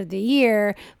the end of the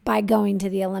year by going to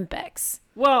the Olympics.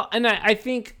 Well, and I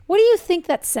think... What do you think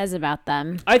that says about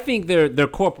them? I think they're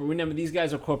corporate. Remember, these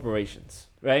guys are corporations,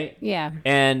 right? Yeah.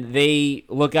 And they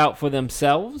look out for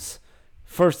themselves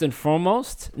first and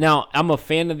foremost. Now, I'm a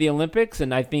fan of the Olympics,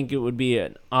 and I think it would be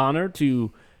an honor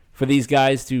to for these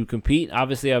guys to compete.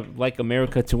 Obviously, I'd like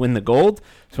America to win the gold,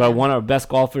 so I want our best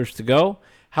golfers to go.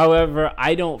 However,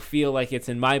 I don't feel like it's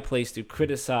in my place to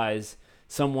criticize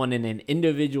someone in an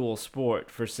individual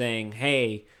sport for saying,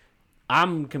 hey,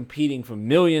 I'm competing for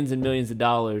millions and millions of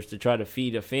dollars to try to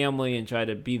feed a family and try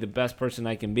to be the best person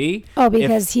I can be. Oh,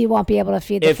 because he won't be able to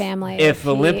feed the family. If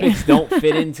Olympics don't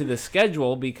fit into the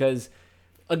schedule, because,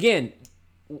 again,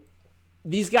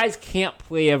 these guys can't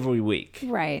play every week.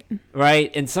 Right. Right?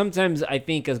 And sometimes I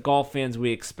think as golf fans,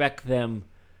 we expect them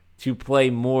to play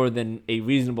more than a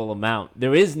reasonable amount.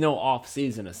 There is no off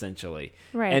season, essentially.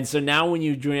 Right. And so now when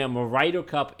you jam a Ryder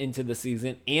Cup into the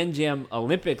season and jam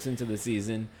Olympics into the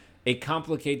season, it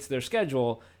complicates their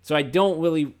schedule. So I don't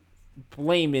really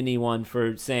blame anyone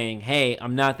for saying, hey,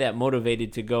 I'm not that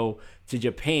motivated to go to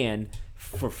Japan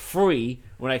for free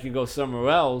when I could go somewhere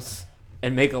else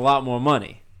and make a lot more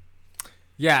money.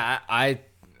 Yeah,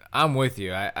 I'm with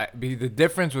you. The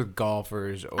difference with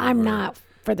golfers over I'm not,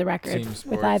 for the record, team with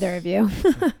sports. either of you.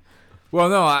 Well,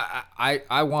 no,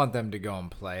 I want them to go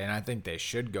and play, and I think they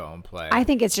should go and play. I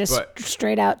think it's just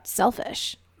straight out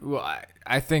selfish. Well,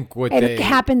 I think It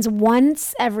happens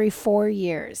once every 4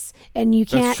 years, and you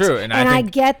can't. That's true, and I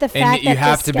get the fact that you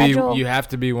have the to schedule, you have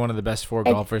to be one of the best four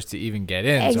golfers to even get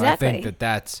in. Exactly. So I think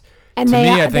that's and to they me.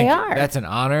 are, I think they are. that's an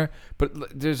honor.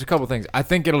 But there's a couple things. I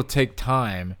think it'll take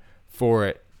time for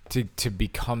it to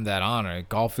become that honor.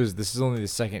 This is only the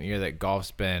second year that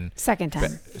golf's been second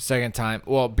time.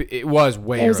 Well, it was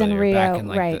way It was in earlier, Rio, back in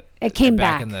like right? It came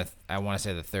back in the I want to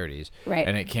say the 30s, right?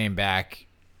 And it came back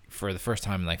for the first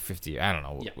time in like 50. I don't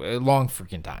know, a long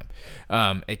freaking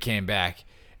time. It came back,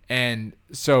 and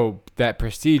so that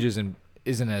prestige isn't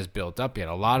as built up yet.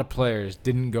 A lot of players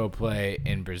didn't go play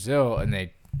in Brazil, and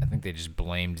I think they just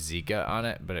blamed Zika on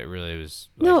it, but it really was.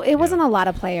 No, it wasn't a lot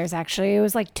of players actually. It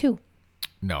was like 2.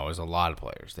 No, it was a lot of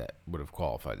players that would have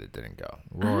qualified that didn't go.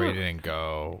 Rory didn't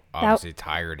go. Obviously,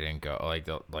 Tiger didn't go.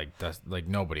 Like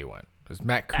nobody went. It was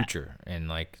Matt Kuchar and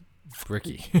like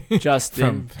Ricky.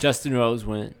 Justin Rose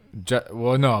went.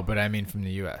 Well, no, but I mean from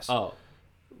the U.S. Oh.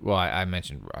 Well, I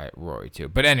mentioned Rory too.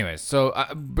 But anyways,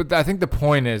 but I think the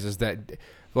point is that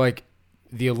like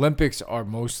the Olympics are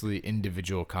mostly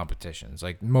individual competitions.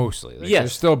 Like mostly. Like, yes.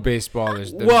 There's still baseball.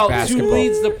 There's well, basketball. who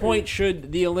leads the point?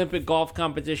 Should the Olympic golf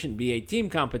competition be a team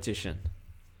competition?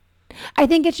 I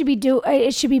think it should be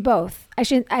it should be both.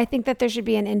 I think that there should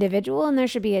be an individual and there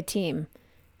should be a team.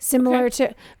 Similar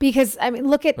to, because I mean,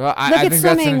 look at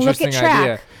swimming, look at track.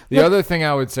 Idea. The other thing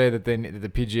I would say that the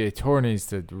PGA Tour needs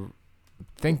to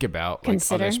think about, like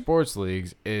other sports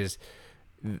leagues, is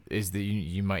that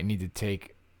you might need to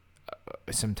take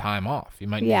some time off. You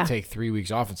might need to take 3 weeks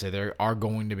off and say there are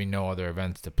going to be no other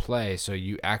events to play, so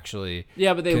you actually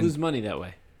but they lose money that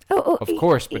way. Oh, of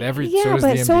course, but so does the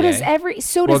NBA. So does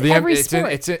every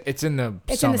sport. It's in the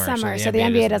summer, so the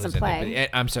NBA doesn't play.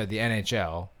 I'm sorry, the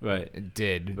NHL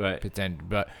did pretend,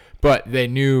 but they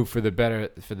knew for the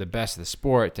best of the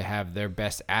sport to have their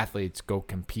best athletes go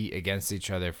compete against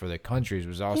each other for the countries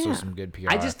was also some good PR.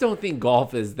 I just don't think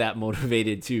golf is that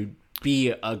motivated to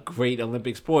be a great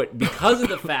Olympic sport because of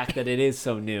the fact that it is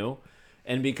so new,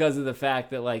 and because of the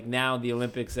fact that like now the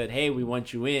Olympics said, hey, we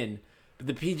want you in.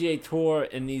 The PGA Tour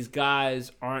and these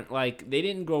guys aren't like, they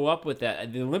didn't grow up with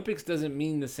that. The Olympics doesn't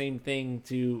mean the same thing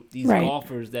to these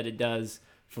golfers that it does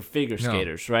for figure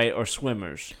skaters, right? Or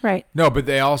swimmers. Right. No, but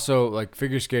they also, like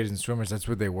figure skaters and swimmers, that's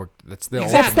what they work. That's the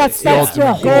That's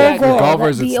the whole goal.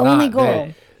 Golfers, the only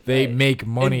goal. They make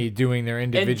money doing their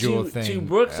individual thing. To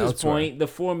Brooks's elsewhere. point, the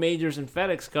 4 majors and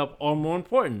FedEx Cup are more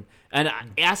important. And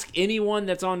ask anyone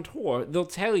that's on tour, they'll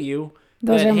tell you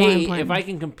those are more hey, important. if I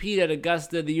can compete at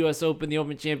Augusta, the U.S. Open, the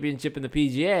Open Championship, and the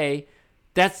PGA,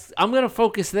 I'm going to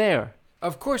focus there.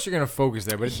 Of course you're going to focus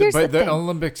there, but the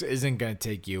Olympics isn't going to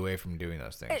take you away from doing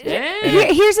those things.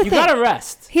 Here's the thing. You got to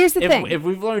rest. Here's the thing. If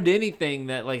we've learned anything,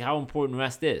 that like how important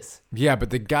rest is. Yeah,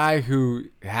 but the guy who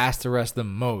has to rest the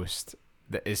most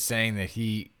that is saying that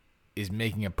he is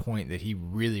making a point that he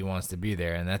really wants to be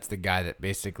there, and that's the guy that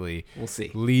basically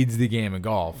leads the game of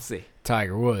golf. We'll see.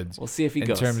 Tiger Woods. We'll see if he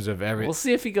goes. In terms of we'll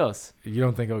see if he goes. You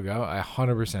don't think he'll go?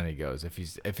 100% he goes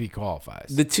if he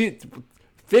qualifies.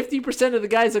 50% of the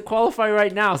guys that qualify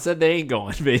right now said they ain't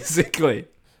going, basically.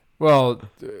 Well,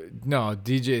 no,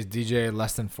 DJ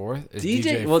less than 4th? Is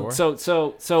DJ well, 4?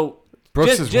 so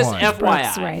Brooks just is 1. FYI,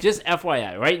 Brooks, right. Just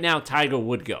FYI, right now Tiger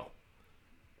would go.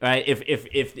 Right? If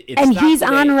it and stopped he's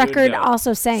today, on he would record go.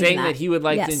 also saying that he would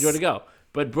like to Yes. enjoy to go.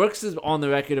 But Brooks is on the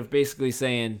record of basically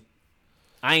saying,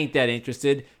 I ain't that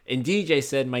interested. And DJ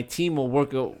said, my team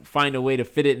will find a way to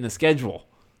fit it in the schedule.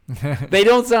 They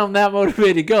don't sound that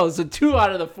motivated to go. So 2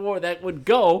 out of the 4 that would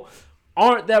go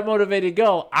aren't that motivated to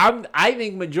go. I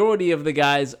think majority of the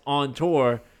guys on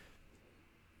tour,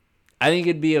 I think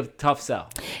it'd be a tough sell.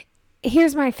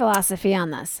 Here's my philosophy on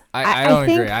this. I don't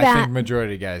think agree. I think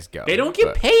majority of guys go. They don't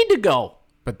get paid to go.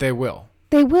 But they will.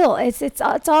 They will. It's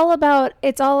all about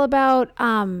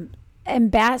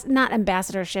not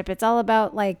ambassadorship. It's all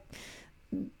about like,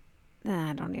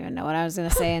 I don't even know what I was going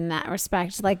to say in that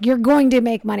respect. Like, you're going to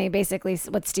make money, basically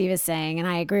what Steve is saying, and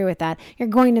I agree with that. You're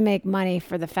going to make money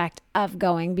for the fact of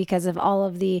going because of all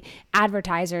of the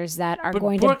advertisers that are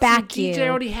going Brooks to back and you. DJ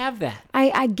already have that.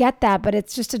 I get that, but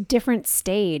it's just a different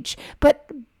stage. But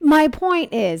my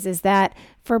point is that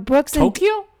for Brooks and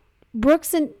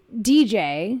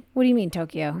DJ, what do you mean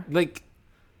Tokyo? Like,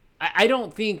 I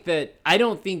don't think that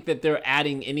they're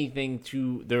adding anything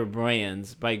to their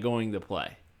brands by going to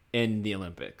play in the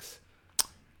Olympics.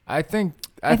 I think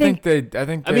they let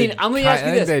me ask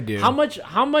you this: they do.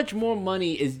 How much more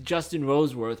money is Justin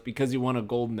Rose worth because he won a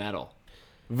gold medal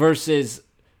versus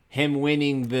him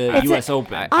winning the U.S.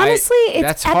 Open? Honestly,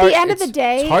 it's at the end of the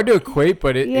day. It's hard to equate,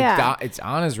 but it's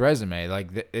on his resume.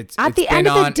 Like it's at the end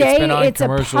of the day, it's a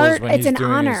part. It's an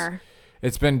honor.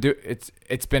 It's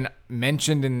been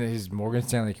mentioned in his Morgan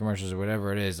Stanley commercials or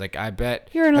whatever it is. Like, I bet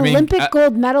you're an Olympic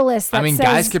gold medalist.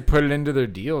 Guys could put it into their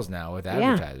deals now with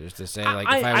advertisers to say, like,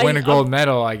 if I win a gold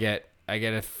medal, I get a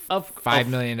 $5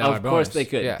 million bonus. Of course they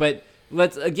could, but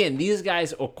these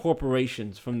guys are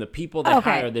corporations from the people that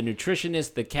hire the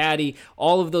nutritionist, the caddy,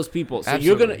 all of those people. So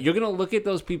Absolutely. you're gonna look at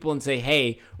those people and say,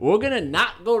 hey, we're gonna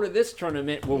not go to this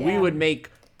tournament where we would make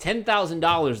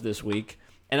 $10,000 this week.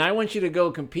 And I want you to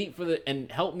go compete and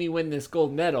help me win this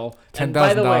gold medal.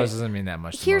 $10,000 doesn't mean that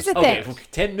much. Here's the thing. Okay,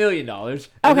 $10 million.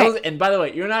 And by the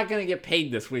way, you're not going to get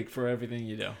paid this week for everything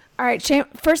you do. All right. Shame.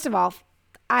 First of all,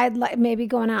 I'd like maybe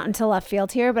going out into left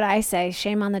field here, but I say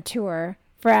shame on the tour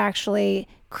for actually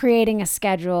creating a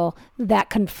schedule that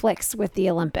conflicts with the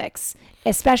Olympics,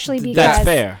 especially because that's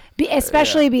fair.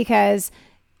 Because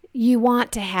you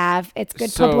want to have, it's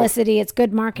good publicity, it's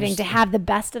good marketing to have the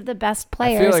best of the best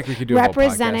players I feel like we could do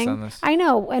representing. A whole podcast on this. I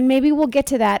know, and maybe we'll get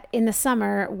to that in the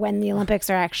summer when the Olympics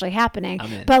are actually happening.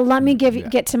 But let me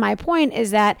get to my point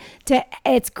is that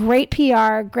it's great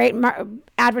PR, great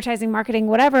advertising, marketing,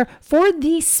 whatever for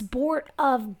the sport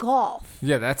of golf.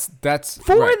 Yeah, that's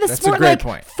for right. the that's sport, a great like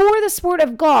point. for the sport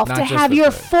of golf. Not to just have the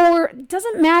your player.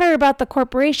 doesn't matter about the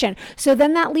corporation. So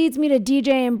then that leads me to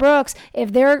DJ and Brooks.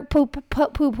 If they're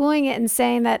poo-pooing it and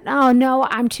saying that, oh no,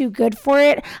 I'm too good for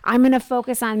it, I'm going to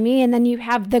focus on me, and then you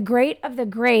have the great of the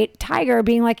great Tiger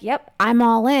being like, yep, I'm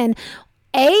all in.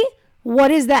 What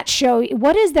does that show?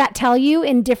 What does that tell you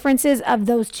in differences of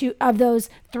those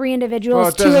three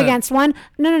individuals, two against one?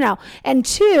 No. And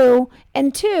two,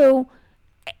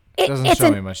 it doesn't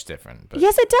show me much different. But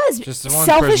yes, it does. Just one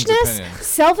person's opinion.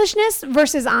 Selfishness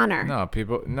versus honor.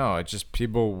 It's just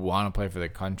people want to play for the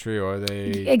country, or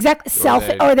they exactly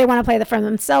or they want to play for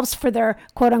themselves, for their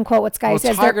quote unquote what Sky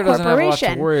says Tiger their doesn't have a lot to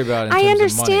corporation. worry about in I terms of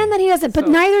understand money. that he doesn't, but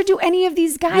neither do any of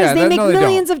these guys. Yeah, they make they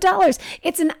millions don't. of dollars.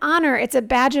 It's an honor. It's a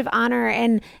badge of honor,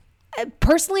 and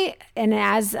personally, and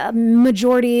as a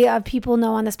majority of people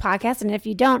know on this podcast, and if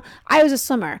you don't, I was a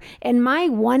swimmer, and my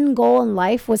one goal in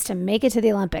life was to make it to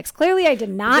the Olympics. Clearly I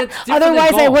did not.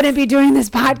 Otherwise I wouldn't be doing this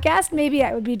podcast. Maybe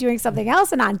I would be doing something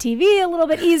else and on TV a little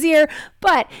bit easier.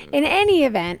 But in any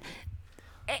event,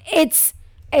 it's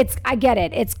I get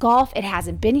it. It's golf. It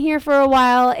hasn't been here for a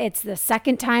while. It's the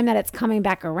second time that it's coming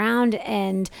back around,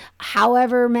 and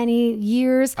however many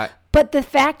years. But the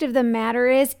fact of the matter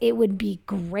is, it would be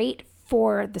great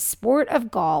for the sport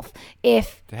of golf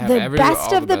if the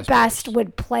best of the best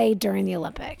would play during the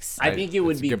Olympics. I think it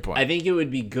would be. I think it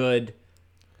would be good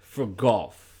for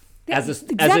golf in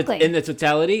the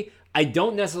totality. I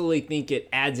don't necessarily think it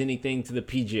adds anything to the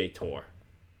PGA Tour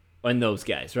and those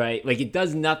guys, right? Like, it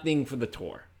does nothing for the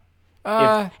tour.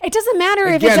 It doesn't matter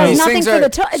if it does nothing for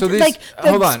the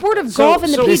sport of golf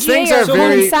and the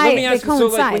PGA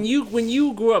coincide. Like when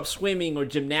you grew up swimming or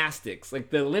gymnastics, like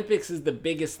the Olympics is the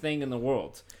biggest thing in the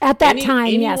world. At that time,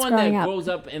 anyone yes, growing that up. grows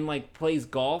up and like plays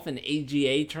golf and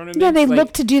AGA tournaments, yeah, they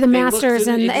look to do the Masters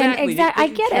and exactly. I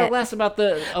get care it. Less about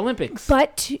the Olympics.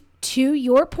 But to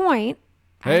your point,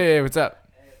 hey, what's up?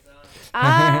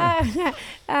 our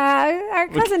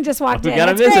cousin just walked in. got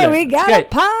a That's great. visitor. We got a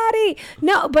party.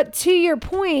 No, but to your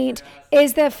point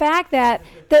is the fact that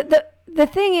the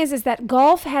thing is that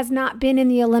golf has not been in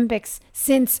the Olympics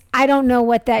since I don't know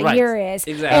what that year is.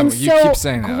 Exactly. And You keep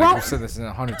saying that. Like, I've said this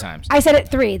 100 times. I said it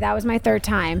 3. That was my 3rd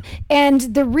time. And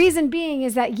the reason being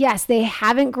is that, yes, they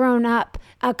haven't grown up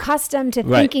accustomed to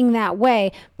thinking that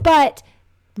way, but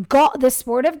the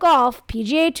sport of golf,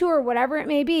 PGA Tour, whatever it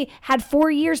may be, had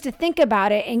 4 years to think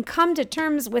about it and come to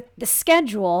terms with the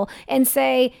schedule and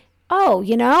say, oh,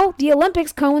 the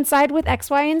Olympics coincide with X,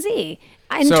 Y, and Z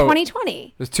in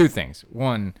 2020. There's two things.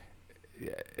 One,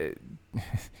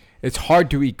 it's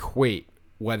hard to equate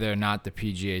whether or not the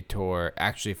PGA Tour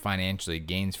actually financially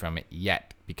gains from it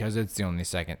yet, because it's only the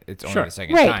second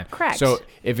time. Correct. So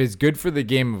if it's good for the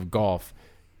game of golf,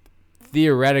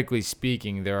 theoretically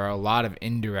speaking, there are a lot of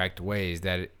indirect ways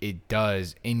that it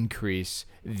does increase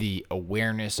the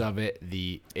awareness of it,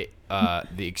 the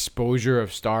exposure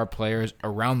of star players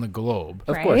around the globe.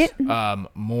 Of course.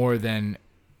 More than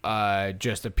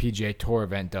just a PGA Tour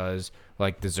event does,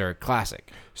 like the Zurich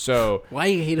Classic. So why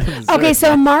you hate on the Zurich? Okay,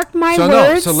 so mark my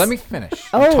words. So let me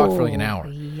finish. I'll talk for like an hour.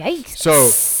 Yikes.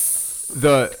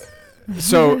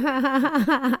 So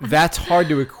that's hard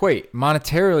to equate.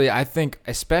 Monetarily, I think,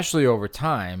 especially over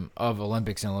time of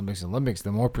Olympics,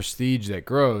 the more prestige that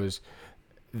grows,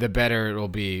 the better it'll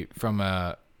be from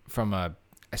a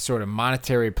sort of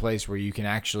monetary place where you can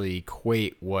actually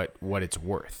equate what it's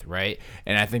worth, right?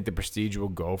 And I think the prestige will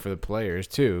go for the players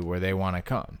too, where they want to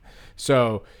come.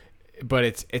 So, but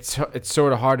it's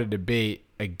sort of hard to debate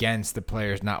against the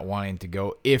players not wanting to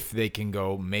go if they can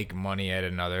go make money at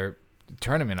another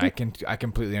tournament. I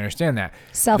completely understand that.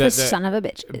 Selfish son of a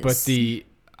bitch. But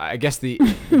I guess the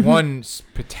one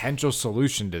potential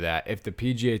solution to that, if the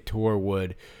PGA Tour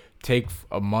would take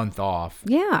a month off,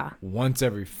 once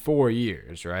every 4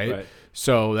 years, right?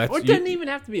 So that's, or it doesn't even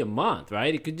have to be a month,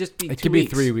 right? It could just be 2 weeks. It could be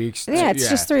 3 weeks. Yeah, it's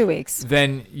just 3 weeks.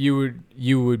 Then you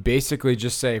would basically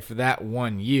just say for that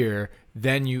 1 year,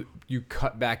 then you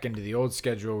cut back into the old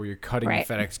schedule where you're cutting the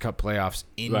FedEx Cup playoffs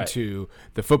into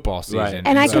the football season. Right.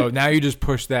 And so now you just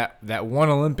push that one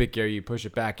Olympic year, you push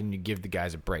it back and you give the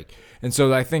guys a break. And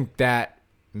so I think that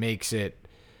makes it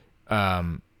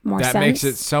more sense. Makes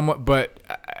it somewhat, but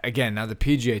again, now the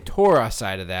PGA Tour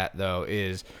side of that though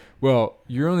is, well,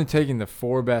 you're only taking the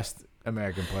 4 best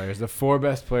American players, the 4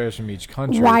 best players from each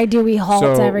country. Why do we halt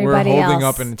everybody else? We're holding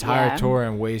up an entire tour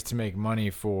and ways to make money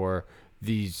for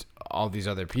all these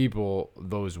other people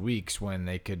those weeks when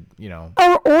they could,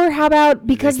 Or how about,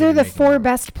 because they're the 4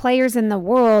 best players in the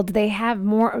world, they have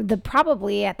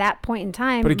probably at that point in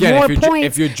time, but again, more points.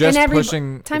 If you're just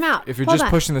pushing, if you're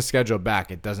pushing the schedule back,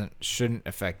 it shouldn't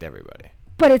affect everybody.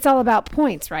 But it's all about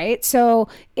points, right? So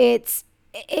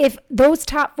if those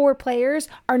top 4 players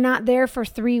are not there for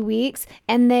 3 weeks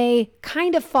and they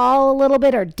kind of fall a little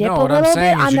bit or dip a little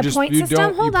bit on the point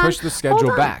system, you push the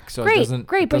schedule back, so it doesn't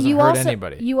hurt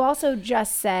anybody. You also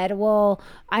just said, well,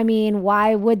 I mean,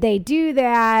 why would they do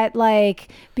that?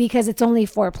 Because it's only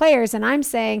 4 players. And I'm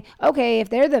saying, okay, if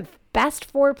they're the best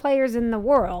 4 players in the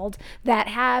world that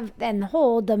have and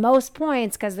hold the most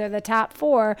points because they're the top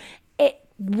 4,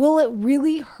 will it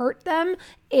really hurt them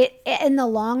in the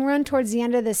long run towards the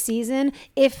end of the season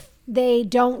if they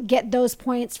don't get those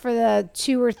points for the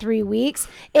 2 or 3 weeks?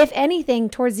 If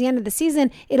anything, towards the end of the season,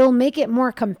 it'll make it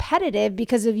more competitive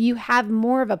because you have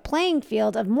more of a playing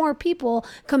field of more people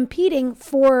competing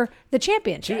for the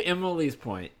championship. To Emily's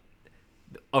point,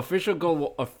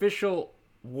 official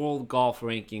world golf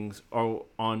rankings are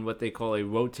on what they call a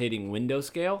rotating window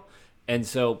scale. And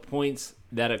so points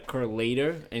that occur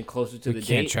later and closer to the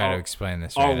date to explain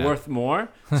this are worth more.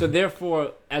 So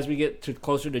therefore, as we get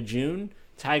closer to June,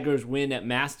 Tiger's win at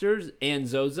Masters and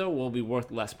Zozo will be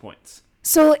worth less points.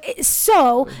 So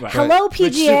hello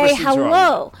PGA,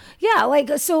 hello. Yeah,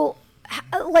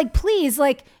 please,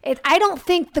 I don't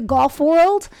think the golf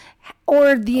world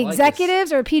or the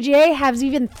executives or PGA has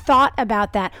even thought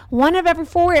about that. 1 of every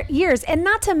 4 years. And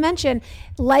not to mention,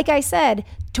 like I said,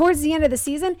 towards the end of the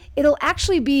season, it'll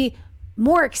actually be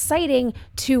more exciting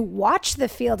to watch the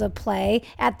field of play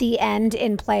at the end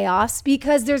in playoffs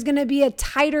because there's going to be a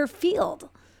tighter field.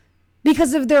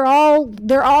 Because if they're all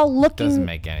looking. Doesn't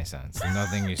make any sense.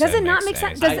 Nothing you does said it not make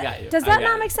sense? Does that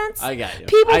not make sense? I got you.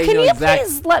 People, can you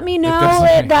please let me know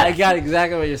that? I got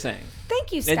exactly what you're saying.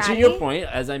 Thank you, Scotty. And to your point,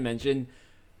 as I mentioned,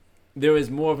 there is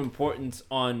more of importance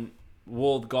on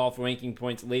world golf ranking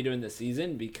points later in the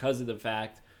season because of the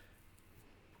fact,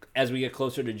 as we get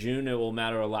closer to June, it will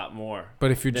matter a lot more.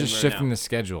 But if you're just shifting the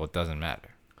schedule, it doesn't matter.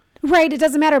 Right, it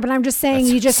doesn't matter, but I'm just saying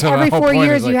every 4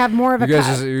 years you have more of a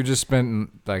cut. You just spent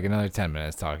another 10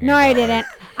 minutes talking. No, I didn't.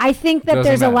 I think that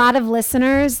there's a lot of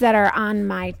listeners that are on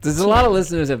my There's a lot of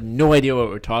listeners that have no idea what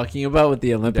we're talking about with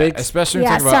the Olympics. Yeah, especially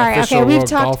when we talk about official world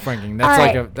golf ranking.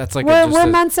 We're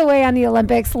months away on the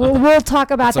Olympics. We'll talk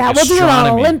about that. We'll do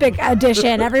an Olympic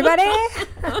edition, everybody.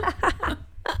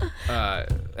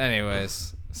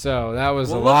 Anyways. So that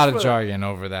was a lot of jargon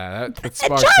over that. That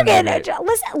sparked jargon.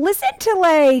 Listen to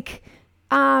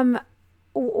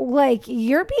Like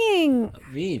you're being,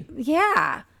 Mean.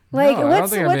 yeah. Like No, I don't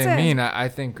what's think I'm what's being a mean. I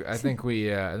think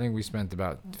we spent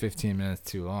about 15 minutes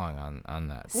too long on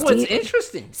that. Well, it's Steve-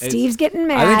 interesting. Steve's getting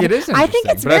mad. I think it is I think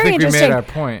interesting, it's but I very think we made interesting. our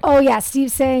point. Oh yeah,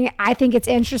 Steve's saying I think it's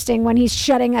interesting when he's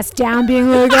shutting us down, being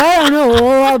like, I don't know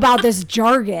all about this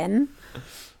jargon.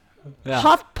 Yeah.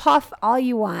 Huff puff all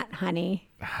you want, honey.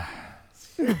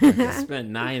 I spent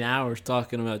 9 hours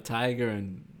talking about Tiger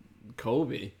and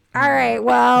Kobe. All right,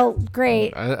 well,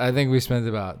 great. I think we spent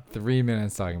about 3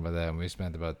 minutes talking about that, and we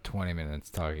spent about 20 minutes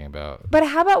talking about. But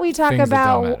how about we talk Things that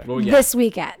don't about matter. Well, yeah. this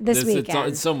weekend? This It's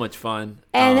weekend. so much fun.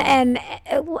 and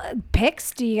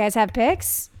picks? Do you guys have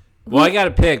picks? Well, I got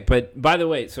to pick, but by the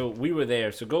way, so we were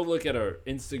there. So go look at our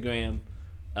Instagram,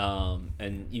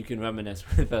 and you can reminisce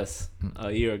with us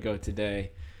a year ago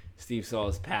today. Steve saw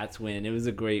his Pats win. It was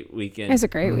a great weekend. It was a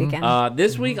great weekend.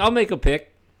 This week, I'll make a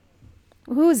pick.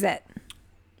 Who's it?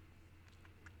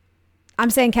 I'm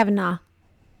saying Kevin Na.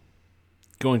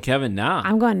 Going Kevin now.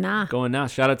 I'm going Na. Going now.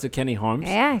 Shout out to Kenny Harms.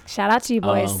 Yeah, shout out to you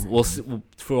boys.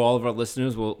 For all of our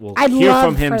listeners, we'll I'd hear love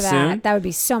from him for that. soon. That would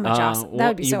be so much awesome. That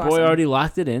would be so your boy awesome. already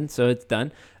locked it in, so it's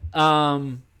done.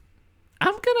 I'm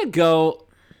gonna go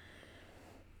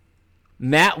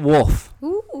Matt Wolf.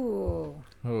 Ooh,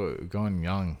 Oh, going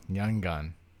young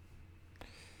gun.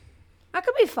 that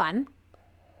could be fun.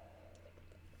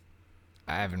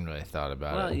 I haven't really thought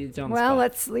about Well, it. you don't. Well,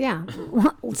 let's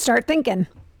let's start thinking.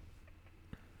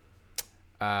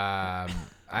 I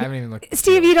haven't even looked.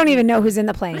 Steve, you don't even know who's in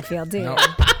the playing field, do you? No.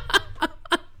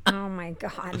 Oh my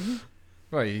god.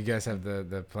 Well, you guys have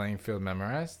the playing field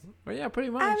memorized? Well, yeah, pretty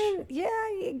much. I mean, yeah,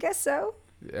 I guess so.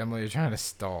 Emily, you're trying to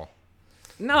stall.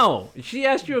 No, she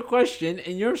asked you a question,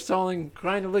 and you're stalling,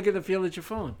 trying to look at the field at your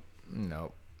phone.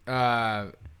 Nope. You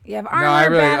have I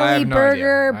Arnold, really- I Bradley, have no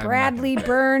Berger, idea. I have Bradley, nothing.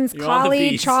 Burns, You're on the Colley,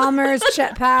 beast. Chalmers,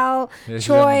 Chet Powell, Yes,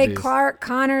 you're on the Choi, beast. Clark,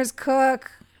 Connors,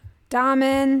 Cook,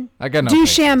 Dahmen, I got no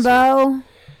picks this week. DuChambeau.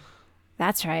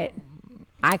 That's right.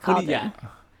 I Who called do you it.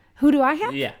 got? Who do I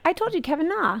have? Yeah. I told you Kevin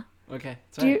Na. Okay.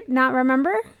 Do you not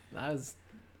remember?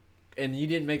 And you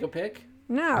didn't make a pick?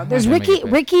 No. There's gonna make a Ricky.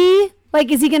 pick. Ricky.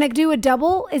 Like, is he gonna do a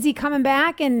double? Is he coming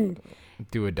back and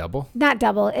Do a double? not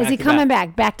double? Is he to coming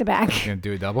back to back? Gonna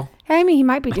do a double? I mean, he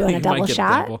might be doing He a might double get a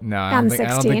shot. double. No, I On don't, think, I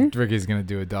don't 16. think Ricky's gonna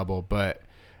do a double. But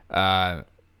yeah,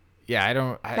 I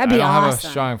don't That'd be have a awesome.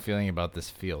 strong feeling about this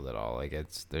field at all. Like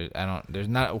there's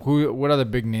not what other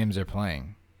big names are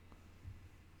playing.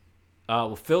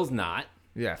 Well, Phil's not.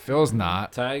 Yeah, Phil's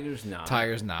not. Tiger's not.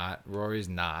 Tiger's not. Rory's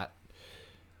not.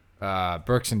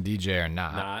 Brooks and DJ are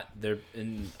not. Not. They're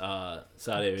in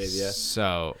Saudi Arabia.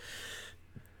 So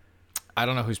I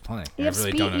don't know who's playing. You I have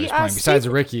really Speed- don't know who's you- playing. Besides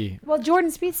Speed- Ricky, Well,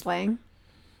 Jordan Speed's playing.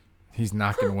 he's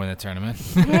not going to win the tournament.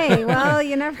 Hey, well,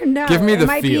 you never know. Give me It the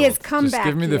might field. be his comeback Just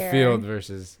give me the year. field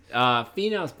versus.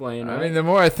 Finau's playing, right? I mean, the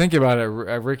more I think about it,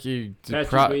 Ricky.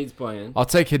 Patrick Reed's playing. Oh, I'll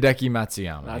take Hideki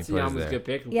Matsuyama. He plays Matsuyama's a there. good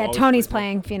pick. Yeah, Always Tony's plays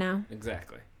playing Finau. there.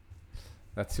 Exactly.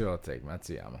 That's who I'll take,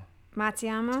 Matsuyama.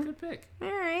 Matsuyama. Good pick. All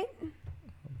right.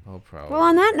 Oh, probably. Well,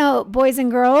 on that note, boys and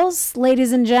girls,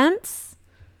 ladies and gents,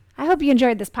 I hope you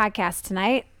enjoyed this podcast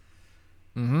tonight.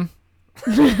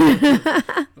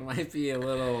 It might be a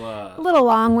little. A little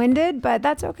long-winded, but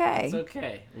that's okay. It's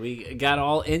okay. We got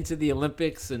all into the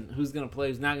Olympics and who's going to play,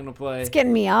 who's not going to play. It's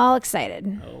getting me all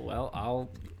excited. Oh, well, I'll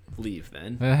leave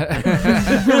then.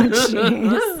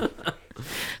 Jeez.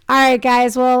 All right,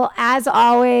 guys. Well, as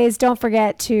always, don't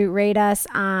forget to rate us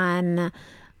on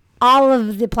all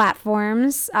of the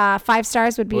platforms. 5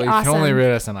 stars would be Well, you awesome. can only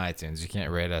rate us on iTunes. You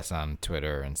can't rate us on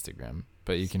Twitter or Instagram.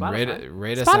 But you can Spotify.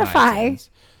 rate us on Spotify. iTunes.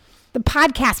 The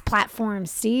podcast platform,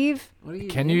 Steve. What are you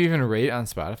Can you even rate on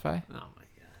Spotify? Oh, my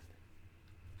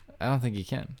God. I don't think you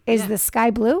can. Is the sky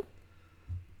blue?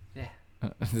 Yeah.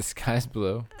 The sky's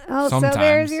blue. Oh, Sometimes. so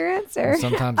there's your answer. And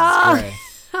sometimes Oh. it's gray.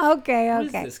 Okay, Who's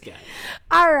okay. this guy?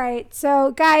 All right.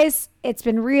 So, guys, it's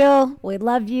been real. We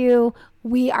love you.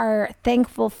 We are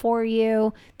thankful for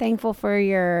you. Thankful for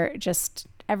your just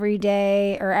every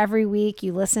day or every week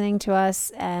you listening to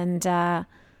us. And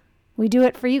we do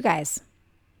it for you guys.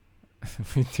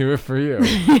 We do it for you.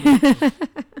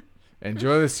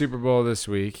 Enjoy the Super Bowl this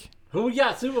week. Who we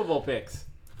got Super Bowl picks?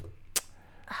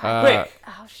 Quick.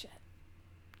 Oh, shit.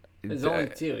 There's only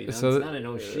 2. You know? so- It's not a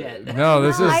no shit. No,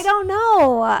 this No, is I don't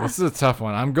know. this is a tough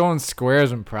one. I'm going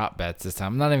squares and prop bets this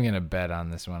time. I'm not even gonna bet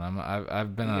on this one.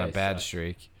 I've been You on a guys bad suck.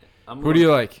 streak. I'm Who do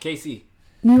you like? KC.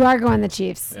 You are going the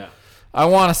Chiefs. Yeah. I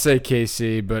want to say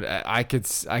KC, but I could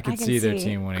can see their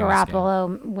team winning this game.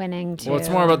 Garoppolo winning too. Well, it's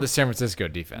more about the San Francisco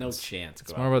defense. No chance.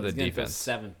 It's more about the He's gonna throw defense.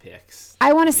 7 picks.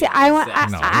 I want to see. I want.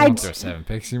 No, No, he won't throw 7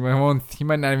 picks. He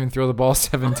might not even throw the ball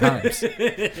 7 times.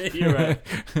 You're right.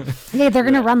 Yeah, they're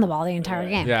gonna run the ball the entire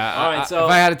game. Yeah. All right, so-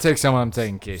 if I had to take someone, I'm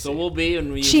taking KC. So we'll be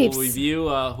and we Chiefs. will review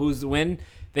who's the win.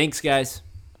 Thanks, guys.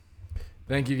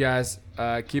 Thank you guys.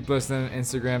 Keep listening.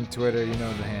 Instagram, Twitter. You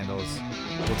know the handles.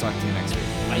 We'll talk to you next week.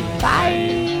 Bye.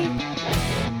 Bye.